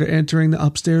 prior to entering the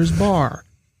upstairs bar.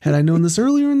 Had I known this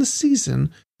earlier in the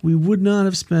season, we would not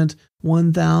have spent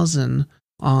 $1,000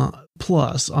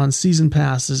 plus on season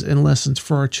passes and lessons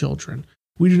for our children.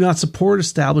 We do not support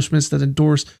establishments that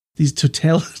endorse these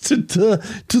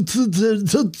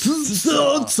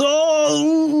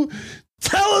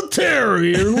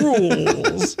totalitarian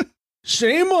rules.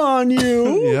 Shame on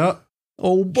you. Yep.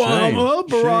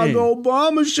 Barack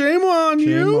Obama, shame on you.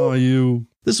 Shame on you.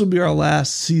 This will be our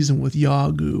last season with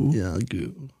Yawgoo.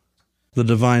 Yawgoo. The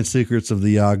divine secrets of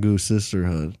the Yawgoo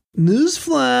sisterhood.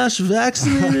 Newsflash,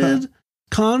 vaccinated,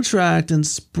 contract, and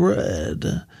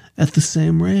spread at the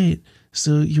same rate.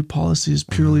 So your policy is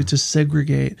purely to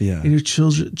segregate. Yeah. And your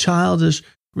childish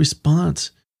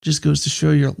response just goes to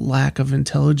show your lack of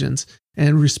intelligence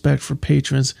and respect for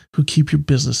patrons who keep your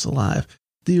business alive.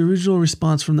 The original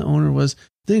response from the owner was,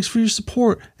 thanks for your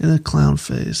support, and a clown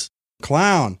face.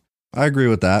 Clown. I agree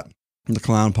with that. The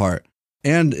clown part.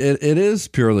 And it is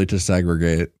purely to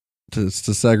segregate, to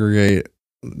segregate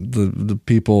the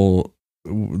people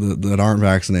that aren't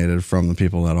vaccinated from the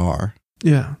people that are.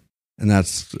 Yeah. And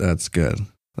that's good.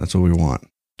 That's what we want.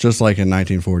 Just like in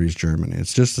 1940s Germany.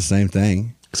 It's just the same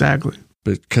thing. Exactly.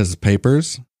 Because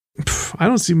papers. I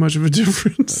don't see much of a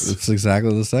difference. It's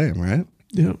exactly the same, right?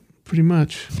 Yeah. Pretty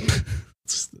much.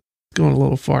 It's going a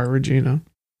little far, Regina.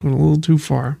 Going a little too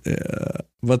far. Yeah,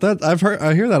 but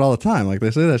I hear that all the time. Like, they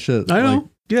say that shit. I know. Like,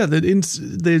 Yeah,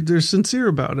 they're sincere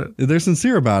about it. they're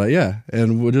sincere about it, yeah.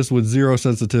 And just with zero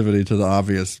sensitivity to the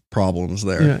obvious problems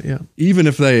there. Yeah. Even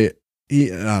if they...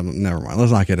 never mind.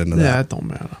 Let's not get into that. Yeah, it don't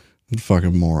matter.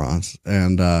 Fucking morons.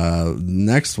 And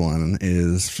next one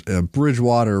is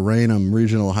Bridgewater Raynham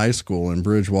Regional High School in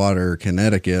Bridgewater,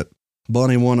 Connecticut.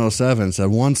 Bunny 107 said,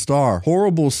 1 star.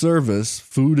 Horrible service.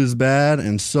 Food is bad,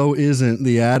 and so isn't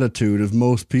the attitude of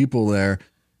most people there.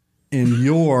 And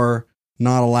you're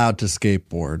not allowed to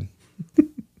skateboard.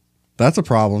 That's a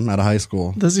problem at a high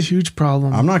school. That's a huge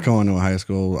problem. I'm not going to a high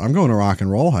school. I'm going to rock and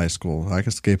roll high school. I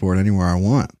can skateboard anywhere I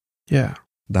want. Yeah.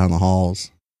 Down the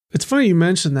halls. It's funny you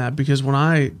mentioned that because when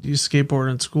I use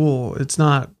skateboard in school, it's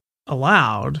not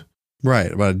allowed.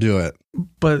 Right, but I do it.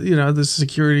 But, the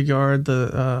security guard,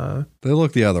 They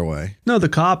look the other way. the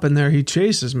cop in there, he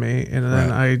chases me. And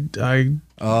then I go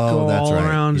that's all right.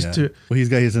 around Yeah. to, Well,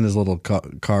 he's in his little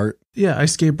cart. yeah, I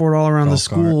skateboard all around the Golf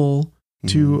cart. school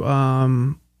to,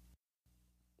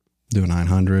 Do a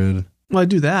 900. well, I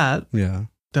do that. Yeah.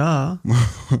 Duh.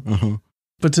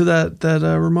 But to that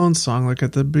Ramones song, like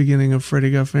at the beginning of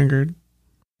Freddie Got Fingered.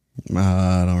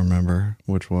 I don't remember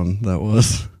which one that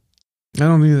was. I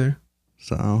don't either.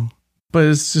 So But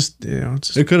it's just,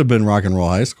 it could have been rock and roll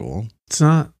high school, it's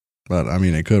not. but I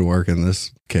mean, it could work in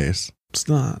this case. It's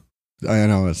not. I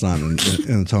know it's not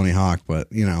in Tony Hawk, but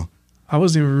I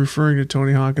wasn't even referring to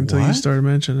Tony Hawk until you What? started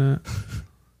mentioning it.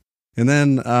 And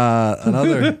then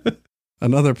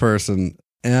another person,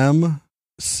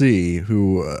 MC,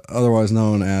 who otherwise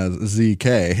known as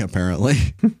ZK,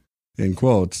 apparently, in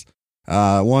quotes,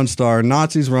 1 star.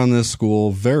 Nazis run this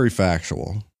school. Very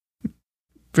factual.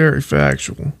 Very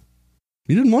factual.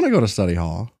 He didn't want to go to study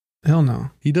hall. Hell no.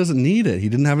 He doesn't need it. He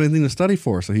didn't have anything to study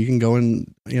for, so he can go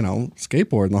and,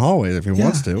 skateboard in the hallway if he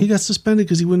wants to. He got suspended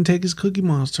because he wouldn't take his Cookie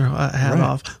Monster hat Right.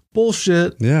 off.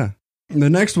 Bullshit. Yeah. The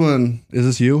next one, is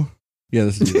this you? Yeah,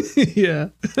 this is you. Yeah.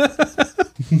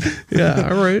 Yeah,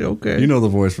 all right, okay. You know the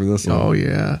voice for this one. Oh,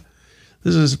 yeah.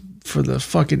 This is for the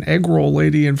fucking egg roll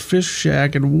lady in Fish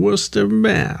Shack in Worcester,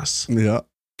 Mass. Yeah.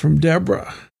 From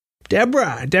Deborah.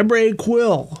 Deborah A.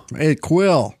 Quill. Hey,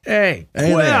 Quill. Hey,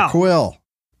 Hey Quill. there, Quill.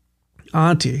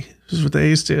 Auntie. This is what the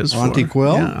A stands for. Auntie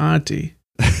Quill? Yeah, Auntie.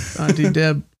 Auntie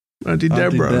Deb. Auntie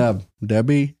Deborah. Auntie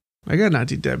Debbie. I got an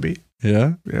Auntie Debbie.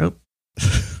 Yeah. Yep.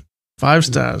 5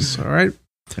 stars. All right.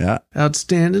 Yeah.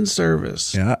 Outstanding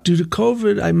service. Yeah. Due to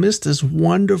COVID, I missed this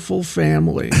wonderful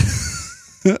family.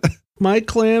 My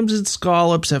clams and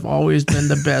scallops have always been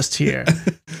the best here.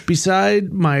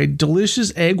 Beside my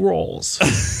delicious egg rolls.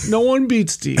 No one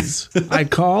beats these. I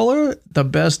call her the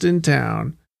best in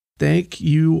town. Thank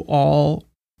you all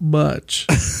much.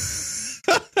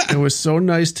 It was so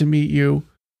nice to meet you,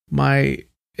 my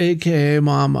AKA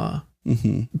mama.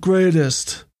 Mm-hmm.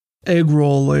 Greatest egg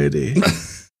roll lady.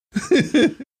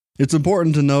 It's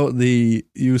important to note the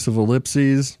use of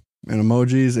ellipses and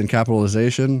emojis and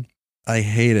capitalization. I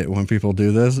hate it when people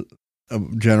do this.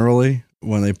 Generally,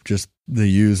 when they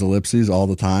use ellipses all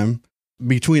the time.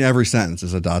 Between every sentence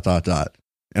is a ...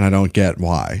 And I don't get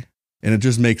why. And it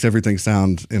just makes everything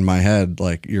sound in my head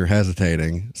like you're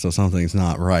hesitating, so something's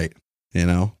not right,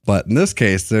 But in this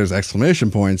case, there's exclamation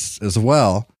points as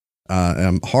well.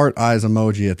 Heart eyes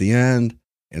emoji at the end,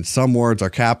 and some words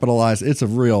are capitalized. It's a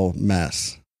real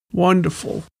mess.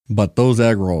 Wonderful. But those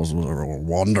egg rolls were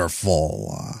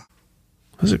wonderful.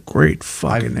 That's a great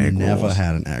fucking egg roll. I've never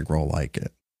had an egg roll like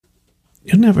it.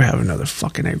 You'll never have another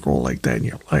fucking egg roll like that in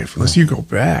your life unless you go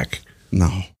back.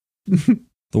 No.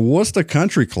 The Worcester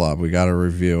Country Club, we got to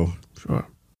review. Sure.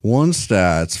 1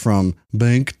 star. It's from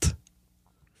Binked.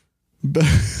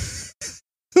 That's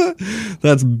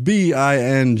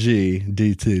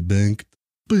BINGDT. Binked.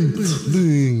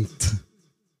 Binked.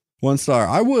 1 star.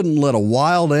 I wouldn't let a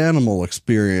wild animal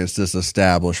experience this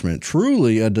establishment.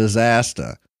 Truly a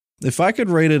disaster. If I could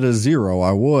rate it a 0,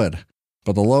 I would.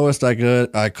 But the lowest I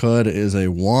could is a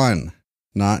 1.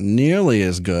 Not nearly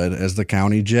as good as the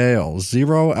county jail.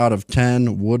 0 out of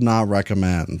 10 would not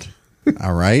recommend.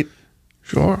 All right?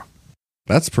 Sure.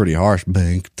 That's pretty harsh,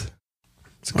 Binked.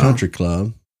 It's a country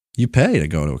club. You pay to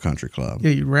go to a country club.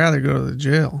 Yeah, you'd rather go to the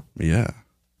jail. Yeah.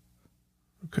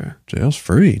 Okay. Jail's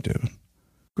free, dude.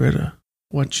 Greta.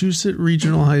 Wachusett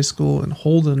Regional High School in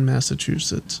Holden,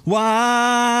 Massachusetts.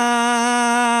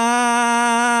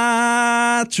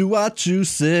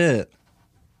 Wachusett.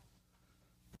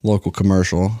 Local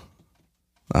commercial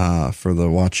for the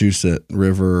Wachusett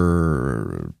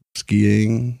River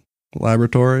Skiing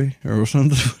Laboratory or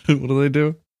something. What do they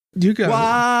do? You got it.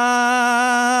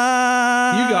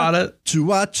 You got that. To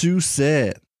what you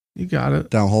said. You got it.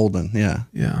 Down Holden, yeah.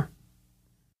 Yeah.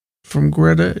 From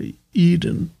Greta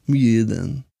Eden. Yeah,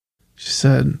 then. She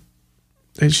said,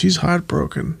 and she's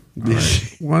heartbroken. All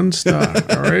right. 1 star.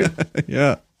 All right.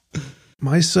 Yeah.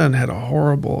 My son had a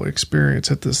horrible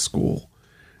experience at this school.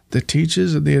 The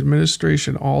teachers and the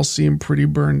administration all seem pretty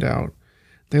burned out.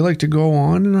 They like to go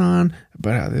on and on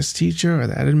about how this teacher or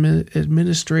that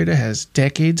administrator has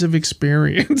decades of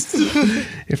experience.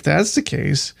 If that's the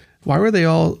case, why were they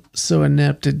all so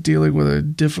inept at dealing with a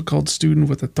difficult student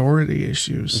with authority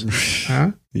issues?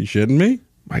 Huh? You shouldn't me?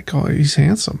 Michael, he's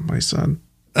handsome, my son.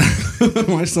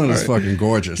 My son is fucking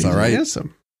gorgeous, He's all right?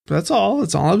 handsome. That's all.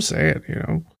 That's all I'm saying, you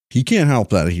know. He can't help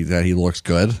that he looks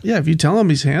good. Yeah, if you tell him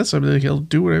he's handsome, then he'll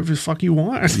do whatever the fuck you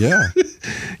want. Yeah.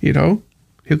 You know?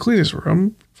 He'll clean his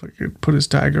room, fucking put his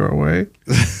tiger away.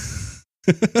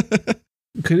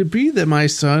 Could it be that my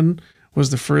son was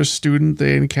the first student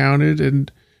they encountered in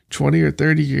 20 or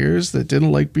 30 years that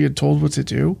didn't like being told what to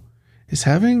do? Is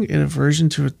having an aversion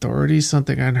to authority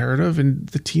something unheard of in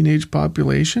the teenage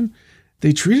population?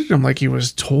 They treated him like he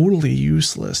was totally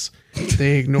useless.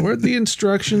 They ignored the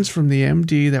instructions from the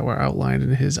MD that were outlined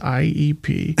in his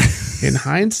IEP. In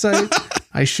hindsight,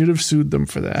 I should have sued them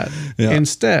for that. Yeah.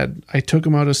 Instead, I took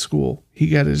him out of school. He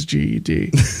got his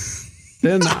GED.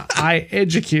 Then I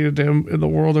educated him in the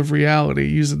world of reality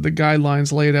using the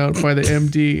guidelines laid out by the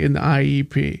MD in the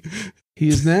IEP. He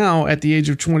is now, at the age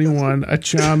of 21, a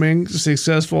charming,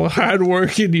 successful,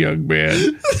 hardworking young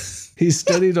man. He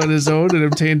studied on his own and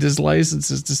obtained his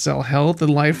licenses to sell health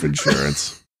and life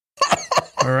insurance.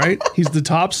 All right? He's the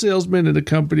top salesman in a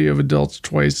company of adults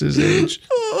twice his age.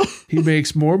 He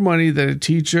makes more money than a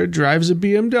teacher, drives a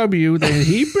BMW than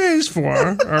he pays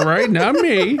for. All right? Not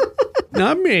me.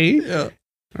 Not me. Yeah.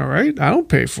 All right? I don't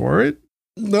pay for it.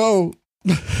 No.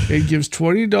 It gives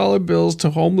 $20 bills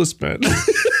to homeless men.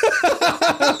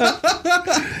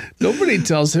 Nobody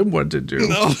tells him what to do.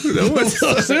 No one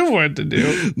tells him what to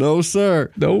do. No,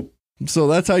 sir. Nope. So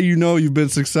that's how you know you've been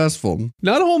successful.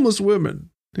 Not homeless women.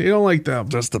 You don't like them.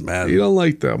 Just a man. You don't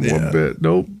like them one bit.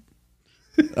 Nope.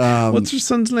 What's your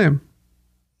son's name?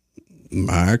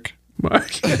 Mark. Mark.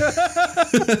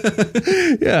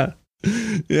 Yeah.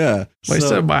 Yeah. My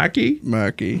son Marky.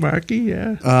 Marky,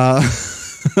 yeah.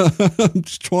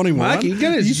 He's 21. Marky,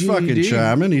 get his He's GED. fucking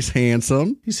charming. He's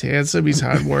handsome. He's handsome. He's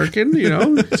hardworking. You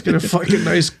know, he's got a fucking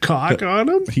nice cock on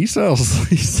him. He sells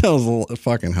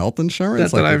fucking health insurance.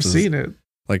 That's that I've seen it.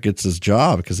 Like it's his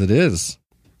job because it is.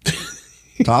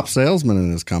 Top salesman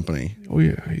in his company. Oh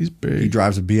yeah, he's big. He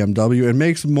drives a BMW and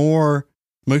makes more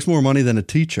money than a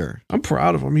teacher. I'm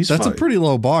proud of him. That's a pretty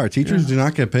low bar. Teachers do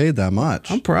not get paid that much.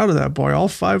 I'm proud of that boy. All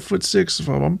 5'6" of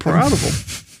him. I'm proud of him.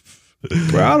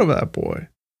 Proud of that boy.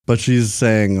 But she's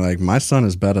saying like my son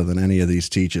is better than any of these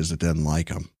teachers that didn't like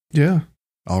him. Yeah.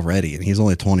 Already, and he's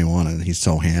only 21 and he's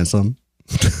so handsome.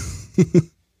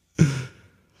 That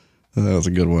was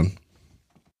a good one.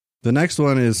 The next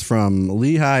one is from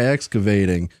Lehigh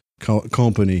Excavating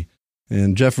Company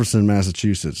in Jefferson,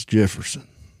 Massachusetts. Jefferson.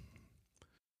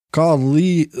 Called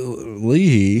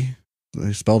Leahy,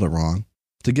 they spelled it wrong,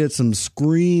 to get some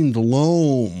screened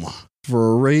loam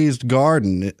for a raised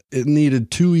garden. It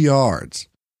needed 2 yards.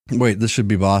 Wait, this should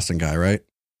be Boston guy, right?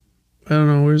 I don't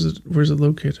know. Where's it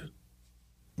located?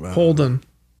 Holden.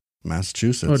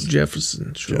 Massachusetts. Oh,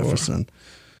 Jefferson. Sure. Jefferson.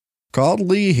 Called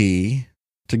Leahy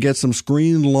to get some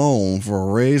screened loam for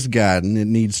a raised garden. It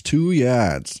needs 2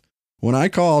 yards. When I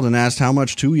called and asked how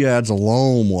much 2 yards of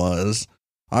loam was,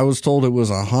 I was told it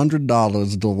was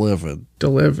 $100 delivered.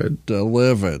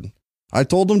 Delivered. I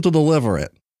told them to deliver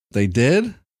it. They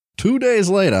did. 2 days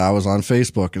later, I was on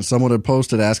Facebook and someone had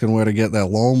posted asking where to get that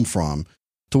loam from,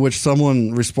 to which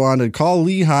someone responded, call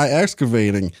Lehigh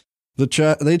Excavating. They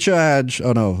charge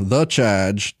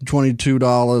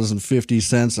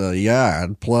 $22.50 a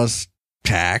yard plus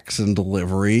tax and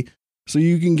delivery. So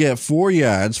you can get 4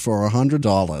 yards for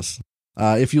 $100.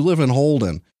 If you live in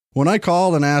Holden. When I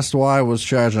called and asked why I was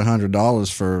charged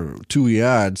 $100 for 2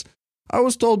 yards, I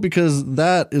was told because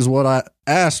that is what I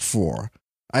asked for.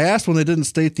 I asked when they didn't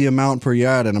state the amount per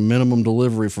yard and a minimum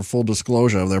delivery for full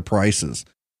disclosure of their prices.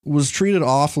 Was treated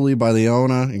awfully by the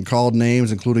owner and called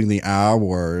names including the R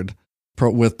word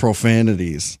with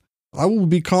profanities. I will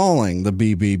be calling the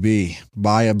BBB.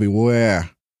 Buyer beware.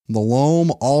 The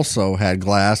loam also had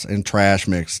glass and trash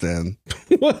mixed in.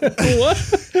 What?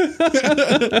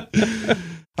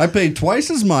 I paid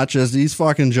twice as much as these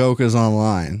fucking jokers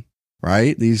online,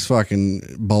 right? These fucking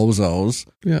bozos.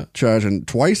 Yeah. Charging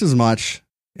twice as much.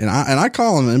 And I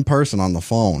call them in person on the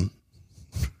phone,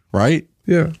 right?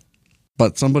 Yeah.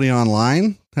 But somebody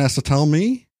online has to tell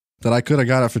me that I could have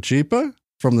got it for cheaper?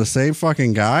 from the same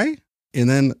fucking guy. And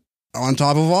then on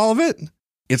top of all of it,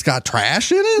 it's got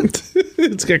trash in it.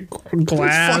 It's got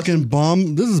glass. It's fucking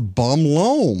bum. This is bum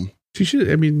loam. You should.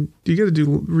 I mean, you got to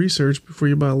do research before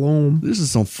you buy loam. This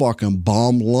is some fucking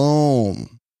bum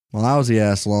loam. Lousy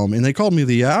ass loam. And they called me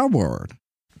the R word.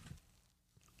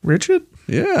 Richard?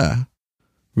 Yeah.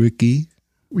 Ricky.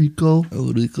 Rico.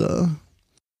 Ulrika.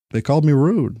 They called me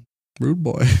rude. Rude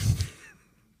boy.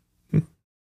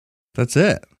 That's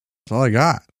it. That's all I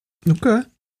got. Okay.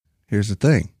 Here's the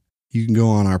thing. You can go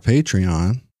on our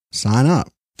Patreon, sign up,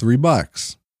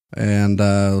 $3, and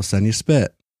we'll send you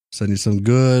spit. Send you some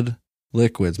good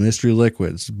liquids, mystery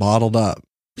liquids, bottled up.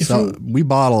 So we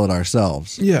bottle it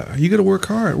ourselves. Yeah, you got to work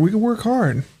hard. We can work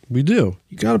hard. We do.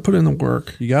 You got to put in the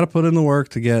work. You got to put in the work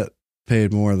to get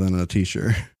paid more than a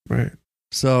t-shirt. Right.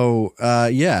 So,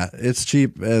 yeah, it's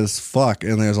cheap as fuck.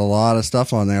 And there's a lot of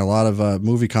stuff on there, a lot of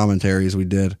movie commentaries we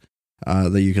did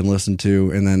that you can listen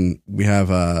to. And then we have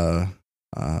a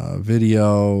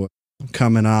video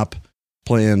coming up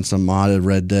playing some modded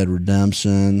Red Dead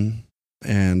Redemption.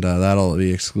 And that'll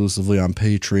be exclusively on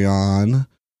Patreon.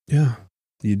 Yeah.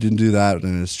 You didn't do that,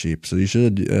 and it's cheap. So you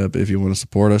should, if you want to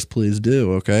support us, please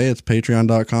do. Okay. It's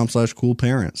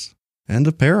patreon.com/coolparents. End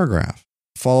of paragraph.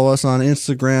 Follow us on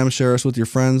Instagram. Share us with your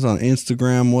friends on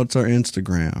Instagram. What's our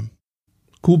Instagram?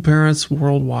 Cool Parents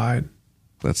Worldwide.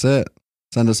 That's it.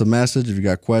 Send us a message if you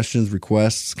got questions,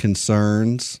 requests,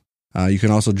 concerns. You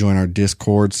can also join our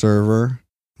Discord server.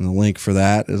 And the link for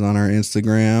that is on our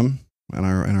Instagram and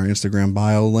our Instagram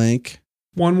bio link.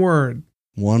 One word.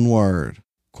 One word.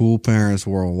 Cool Parents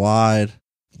Worldwide.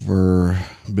 We're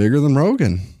bigger than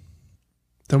Rogan.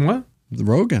 Then what? The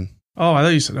Rogan. Oh, I thought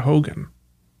you said Hogan.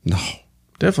 No.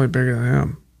 Definitely bigger than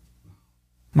him.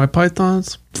 My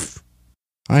pythons? Pfft.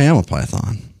 I am a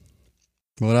python.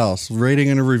 What else? Rating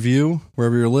and a review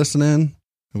wherever you're listening.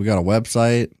 We got a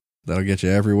website that'll get you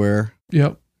everywhere.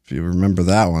 Yep. If you remember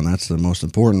that one, that's the most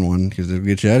important one because it'll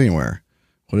get you anywhere.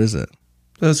 What is it?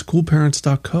 That's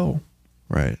coolparents.co.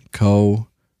 Right. Co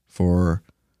for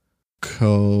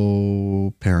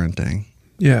co-parenting.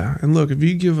 Yeah. And look, if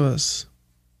you give us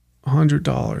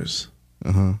 $100,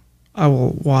 Uh-huh. I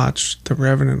will watch The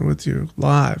Revenant with you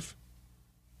live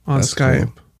on That's Skype.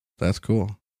 cool. That's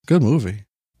cool. Good movie.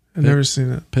 I've never seen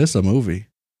it. Piss a movie.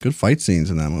 Good fight scenes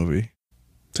in that movie.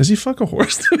 Does he fuck a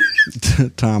horse?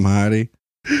 Tom Hardy.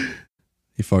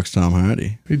 He fucks Tom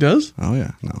Hardy. He does? Oh,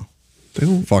 yeah. No. They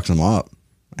don't. Fucks him up.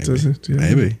 Maybe. Does it? Yeah.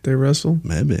 Maybe. They wrestle?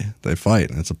 Maybe. They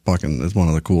fight. It's one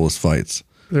of the coolest fights.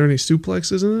 Are there any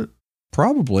suplexes in it?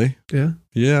 Probably. Yeah.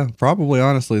 Yeah. Probably,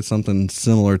 honestly, it's something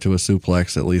similar to a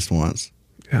suplex at least once.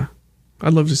 Yeah.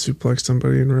 I'd love to suplex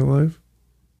somebody in real life.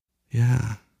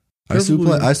 Yeah. I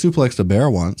Preferably- suplexed a bear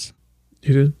once.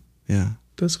 You did? Yeah.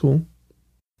 That's cool.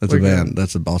 That's Like a band.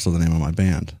 That's also the name of my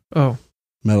band. Oh.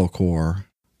 Metalcore.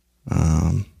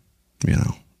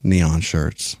 Neon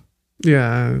shirts.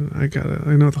 Yeah, I got it.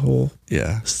 I know the whole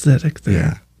Yeah. aesthetic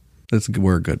there. Yeah.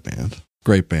 We're a good band.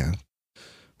 Great band.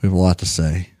 We have a lot to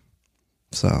say.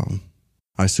 So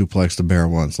I suplexed a bear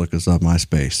once. Look us up,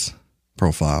 MySpace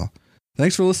profile.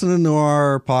 Thanks for listening to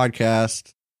our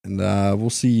podcast. And we'll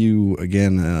see you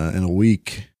again in a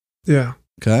week. Yeah.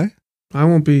 Okay? I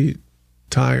won't be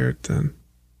tired then.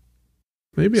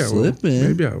 Maybe I will. Slipping.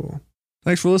 Maybe I will.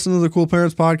 Thanks for listening to the Cool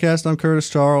Parents Podcast. I'm Curtis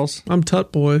Charles. I'm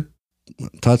Tut Boy.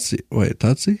 Tootsie Boy.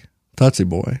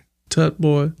 Tut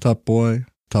Boy. Tut Boy.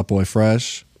 Tut Boy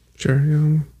Fresh. Sure,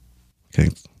 yeah.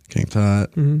 King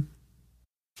Tut. Mm-hmm.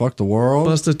 Fuck the world.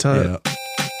 Bust a Tut. Yeah.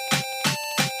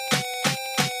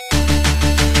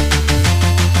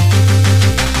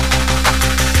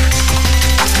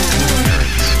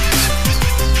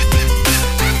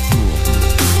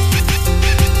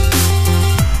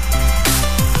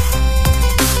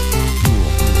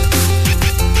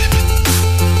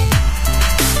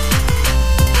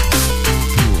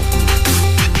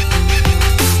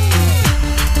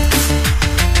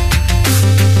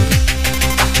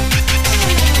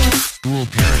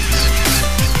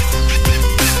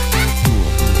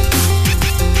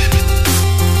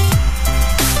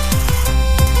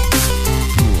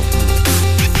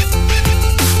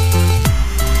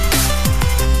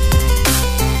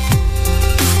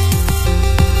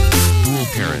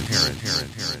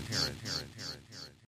 Parents.